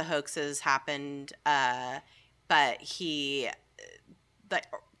 Lots of hoaxes happened, but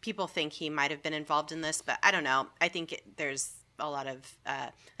people think he might have been involved in this, but I don't know. I think there's a lot of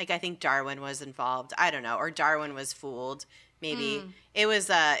I think Darwin was involved. I don't know, or Darwin was fooled. Maybe it was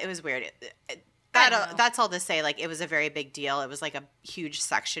weird. That's all to say. Like it was a very big deal. It was like a huge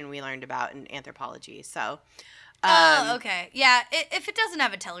section we learned about in anthropology. So, okay, yeah. If it doesn't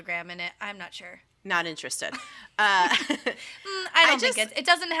have a telegram in it, I'm not sure. Not interested. I don't think it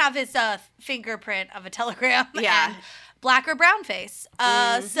doesn't have his fingerprint of a telegram. Yeah. And black or brown face.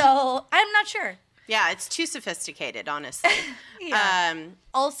 So I'm not sure. Yeah, it's too sophisticated, honestly.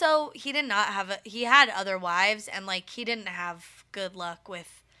 Also, he did not have he had other wives, and like he didn't have good luck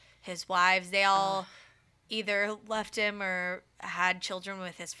with his wives. They all either left him or had children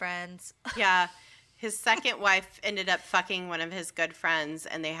with his friends. Yeah. His second wife ended up fucking one of his good friends,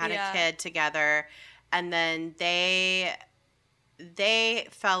 and they had a kid together. And then they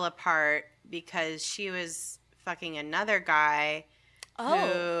fell apart because she was fucking another guy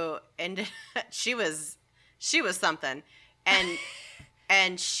who ended. She was something,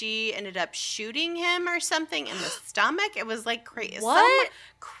 and she ended up shooting him or something in the stomach. It was like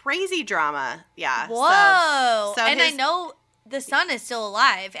crazy drama. Yeah. Whoa. So and I know the son is still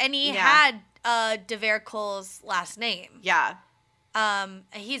alive, and he had DeVere Cole's last name. Yeah.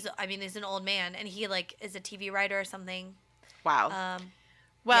 He's an old man, and he like is a TV writer or something. Wow.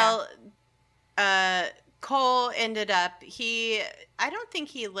 Cole ended up, I don't think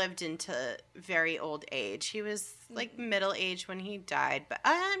he lived into very old age. He was like middle age when he died, but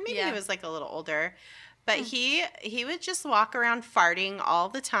maybe he was like a little older. But he would just walk around farting all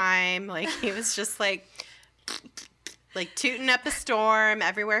the time. Like he was just like tooting up a storm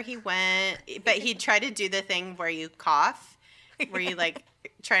everywhere he went. But he'd try to do the thing where you cough, where you like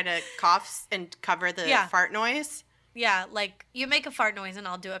try to cough and cover the fart noise. Yeah, like you make a fart noise and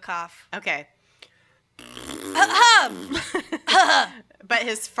I'll do a cough. Okay. But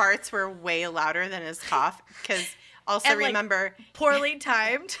his farts were way louder than his cough, because also remember, like, poorly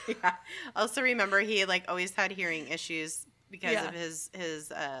timed. Yeah. Also remember he like always had hearing issues because of his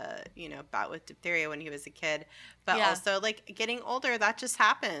bout with diphtheria when he was a kid. But also like getting older, that just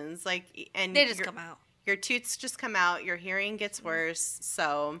happens. Like, and they just come out. Your tooths just come out. Your hearing gets worse.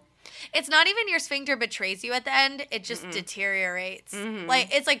 So it's not even your sphincter betrays you at the end. It just deteriorates. Mm-hmm.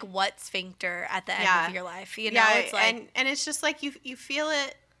 Like it's like what sphincter at the end of your life. You know, it's like and it's just like you feel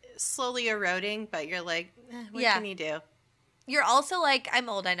it slowly eroding, but you're like, what can you do? you're also like, I'm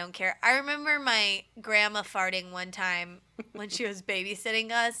old, I don't care. I remember my grandma farting one time when she was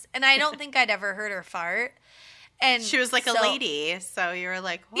babysitting us, and I don't think I'd ever heard her fart. And she was like a lady, so you were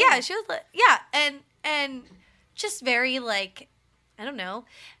like, whoa. Yeah, she was like, yeah, and just very like, I don't know,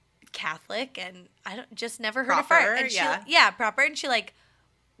 Catholic, and I don't just never heard proper, a fart. And yeah, proper, and she like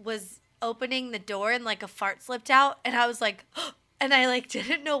was opening the door and like a fart slipped out, and I was like, and I like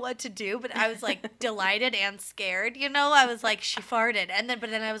didn't know what to do, but I was like delighted and scared, you know. I was like, she farted, but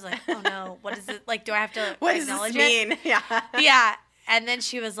then I was like, oh no, what is it like? Do I have to what acknowledge does this mean? it? Yeah, yeah. And then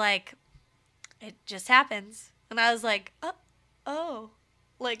she was like, it just happens. And I was like, oh,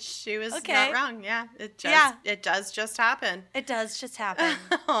 like she was okay. not wrong. Yeah, it does just happen. It does just happen.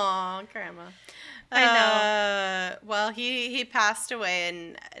 Oh, grandma. I know. Well, he passed away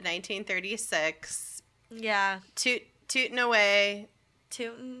in 1936. Yeah. Tooting away.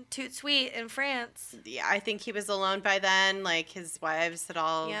 Toot sweet in France. Yeah, I think he was alone by then. Like his wives had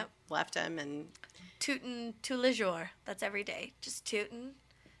all left him, and tootin' tous les jours. That's every day. Just tootin'.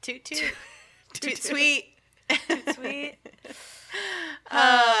 Toot sweet. Toot sweet.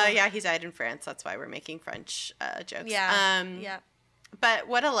 Yeah, he died in France. That's why we're making French jokes. Yeah. But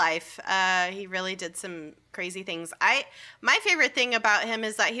what a life. He really did some crazy things. My favorite thing about him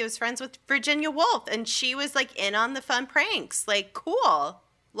is that he was friends with Virginia Woolf, and she was like in on the fun pranks. Like, cool.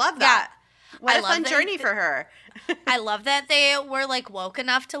 Love that. Yeah. What a fun journey for her. I love that they were like woke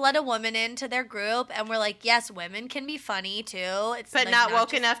enough to let a woman into their group, and we're like, yes, women can be funny too. It's but like not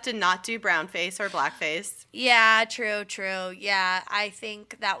woke enough to not do brown face or black face. Yeah, true. Yeah, I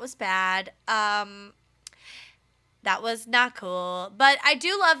think that was bad. That was not cool. But I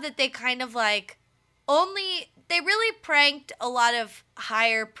do love that they kind of like they really pranked a lot of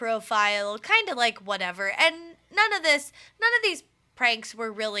higher profile, kind of like whatever. And none of these pranks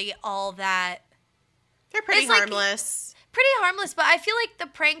were really all that. They're pretty harmless. Pretty harmless, but I feel like the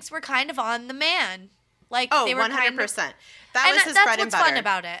pranks were kind of on the man. Like they were 100%. That was his bread and butter. That's what's fun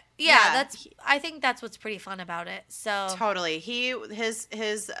about it. Yeah, I think that's what's pretty fun about it. So totally,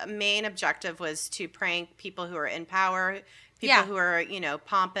 his main objective was to prank people who are in power, people who are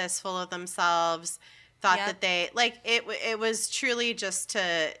pompous, full of themselves. Thought that they like it. It was truly just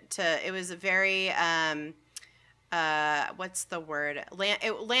to. It was a very what's the word?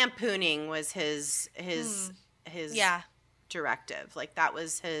 Lampooning was his directive. Like that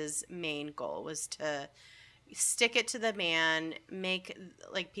was his main goal, was to stick it to the man, make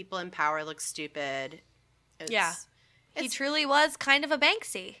like people in power look stupid. He truly was kind of a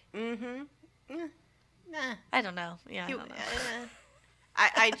Banksy. Mm-hmm. Nah. I don't know. Yeah, I don't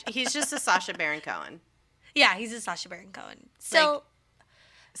know. He's just a Sacha Baron Cohen. Yeah, he's a Sacha Baron Cohen. So like,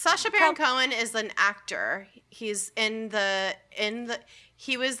 Sacha Baron Cohen is an actor. He's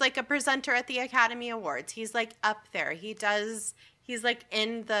he was like a presenter at the Academy Awards. He's like up there. He's like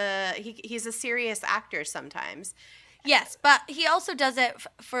he's a serious actor sometimes. Yes, but he also does it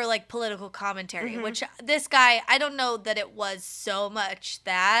for like political commentary, which this guy, I don't know that it was so much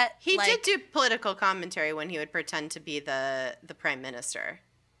that. He did do political commentary when he would pretend to be the prime minister.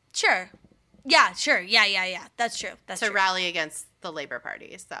 Sure. Yeah, sure. Yeah. That's true. To rally against the Labor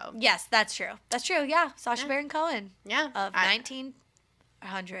Party, so. Yes, that's true. Yeah. Sacha Baron Cohen. Yeah. Of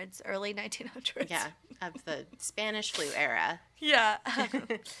 1900s, early 1900s. Yeah, of the Spanish flu era. Yeah.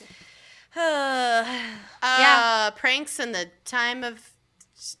 Pranks in the time of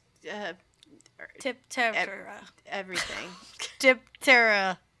everything.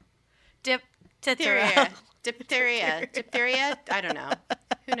 Diphtheria. Diphtheria. I don't know.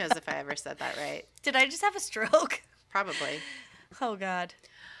 Who knows if I ever said that right? Did I just have a stroke? Probably. Oh God.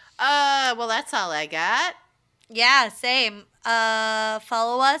 Well, that's all I got. Yeah, same.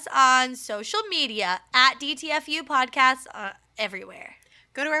 Follow us on social media at DTFU Podcast everywhere.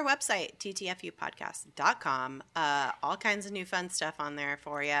 Go to our website, ttfupodcast.com. All kinds of new fun stuff on there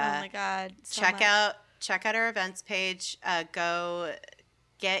for you. Oh my God. Check out our events page. Go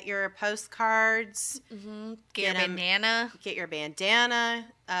get your postcards. Mm-hmm. Get your bandana.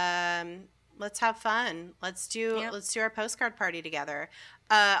 Let's have fun. Let's do our postcard party together.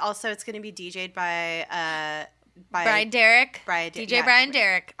 Also, it's going to be DJ'd by Brian Derrick. DJ Brian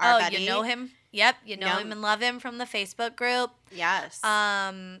Derrick. Our buddy. You know him. Yep, you know him and love him from the Facebook group. Yes.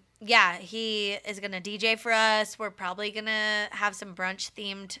 Yeah, he is going to DJ for us. We're probably going to have some brunch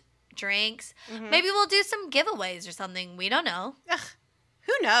themed drinks. Mm-hmm. Maybe we'll do some giveaways or something. We don't know. Ugh,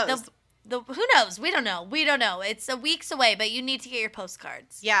 who knows? Who knows? We don't know. It's a weeks away, but you need to get your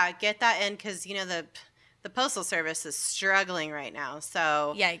postcards. Yeah, get that in because the Postal Service is struggling right now.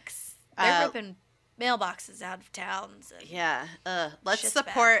 So yikes. They're ripping mailboxes out of towns. And Yeah. Let's shit's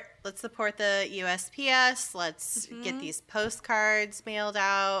support the USPS. Let's get these postcards mailed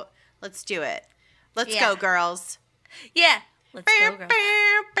out. Let's do it. Let's go, girls. Yeah. Let's go, girls.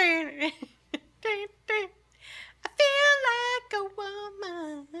 I feel like a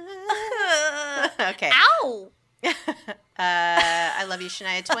woman. Okay. Ow! I love you,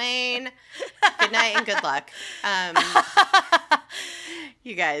 Shania Twain. Good night and good luck.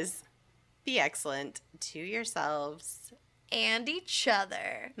 You guys, be excellent to yourselves and each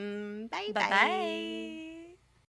other. Bye. Bye-bye.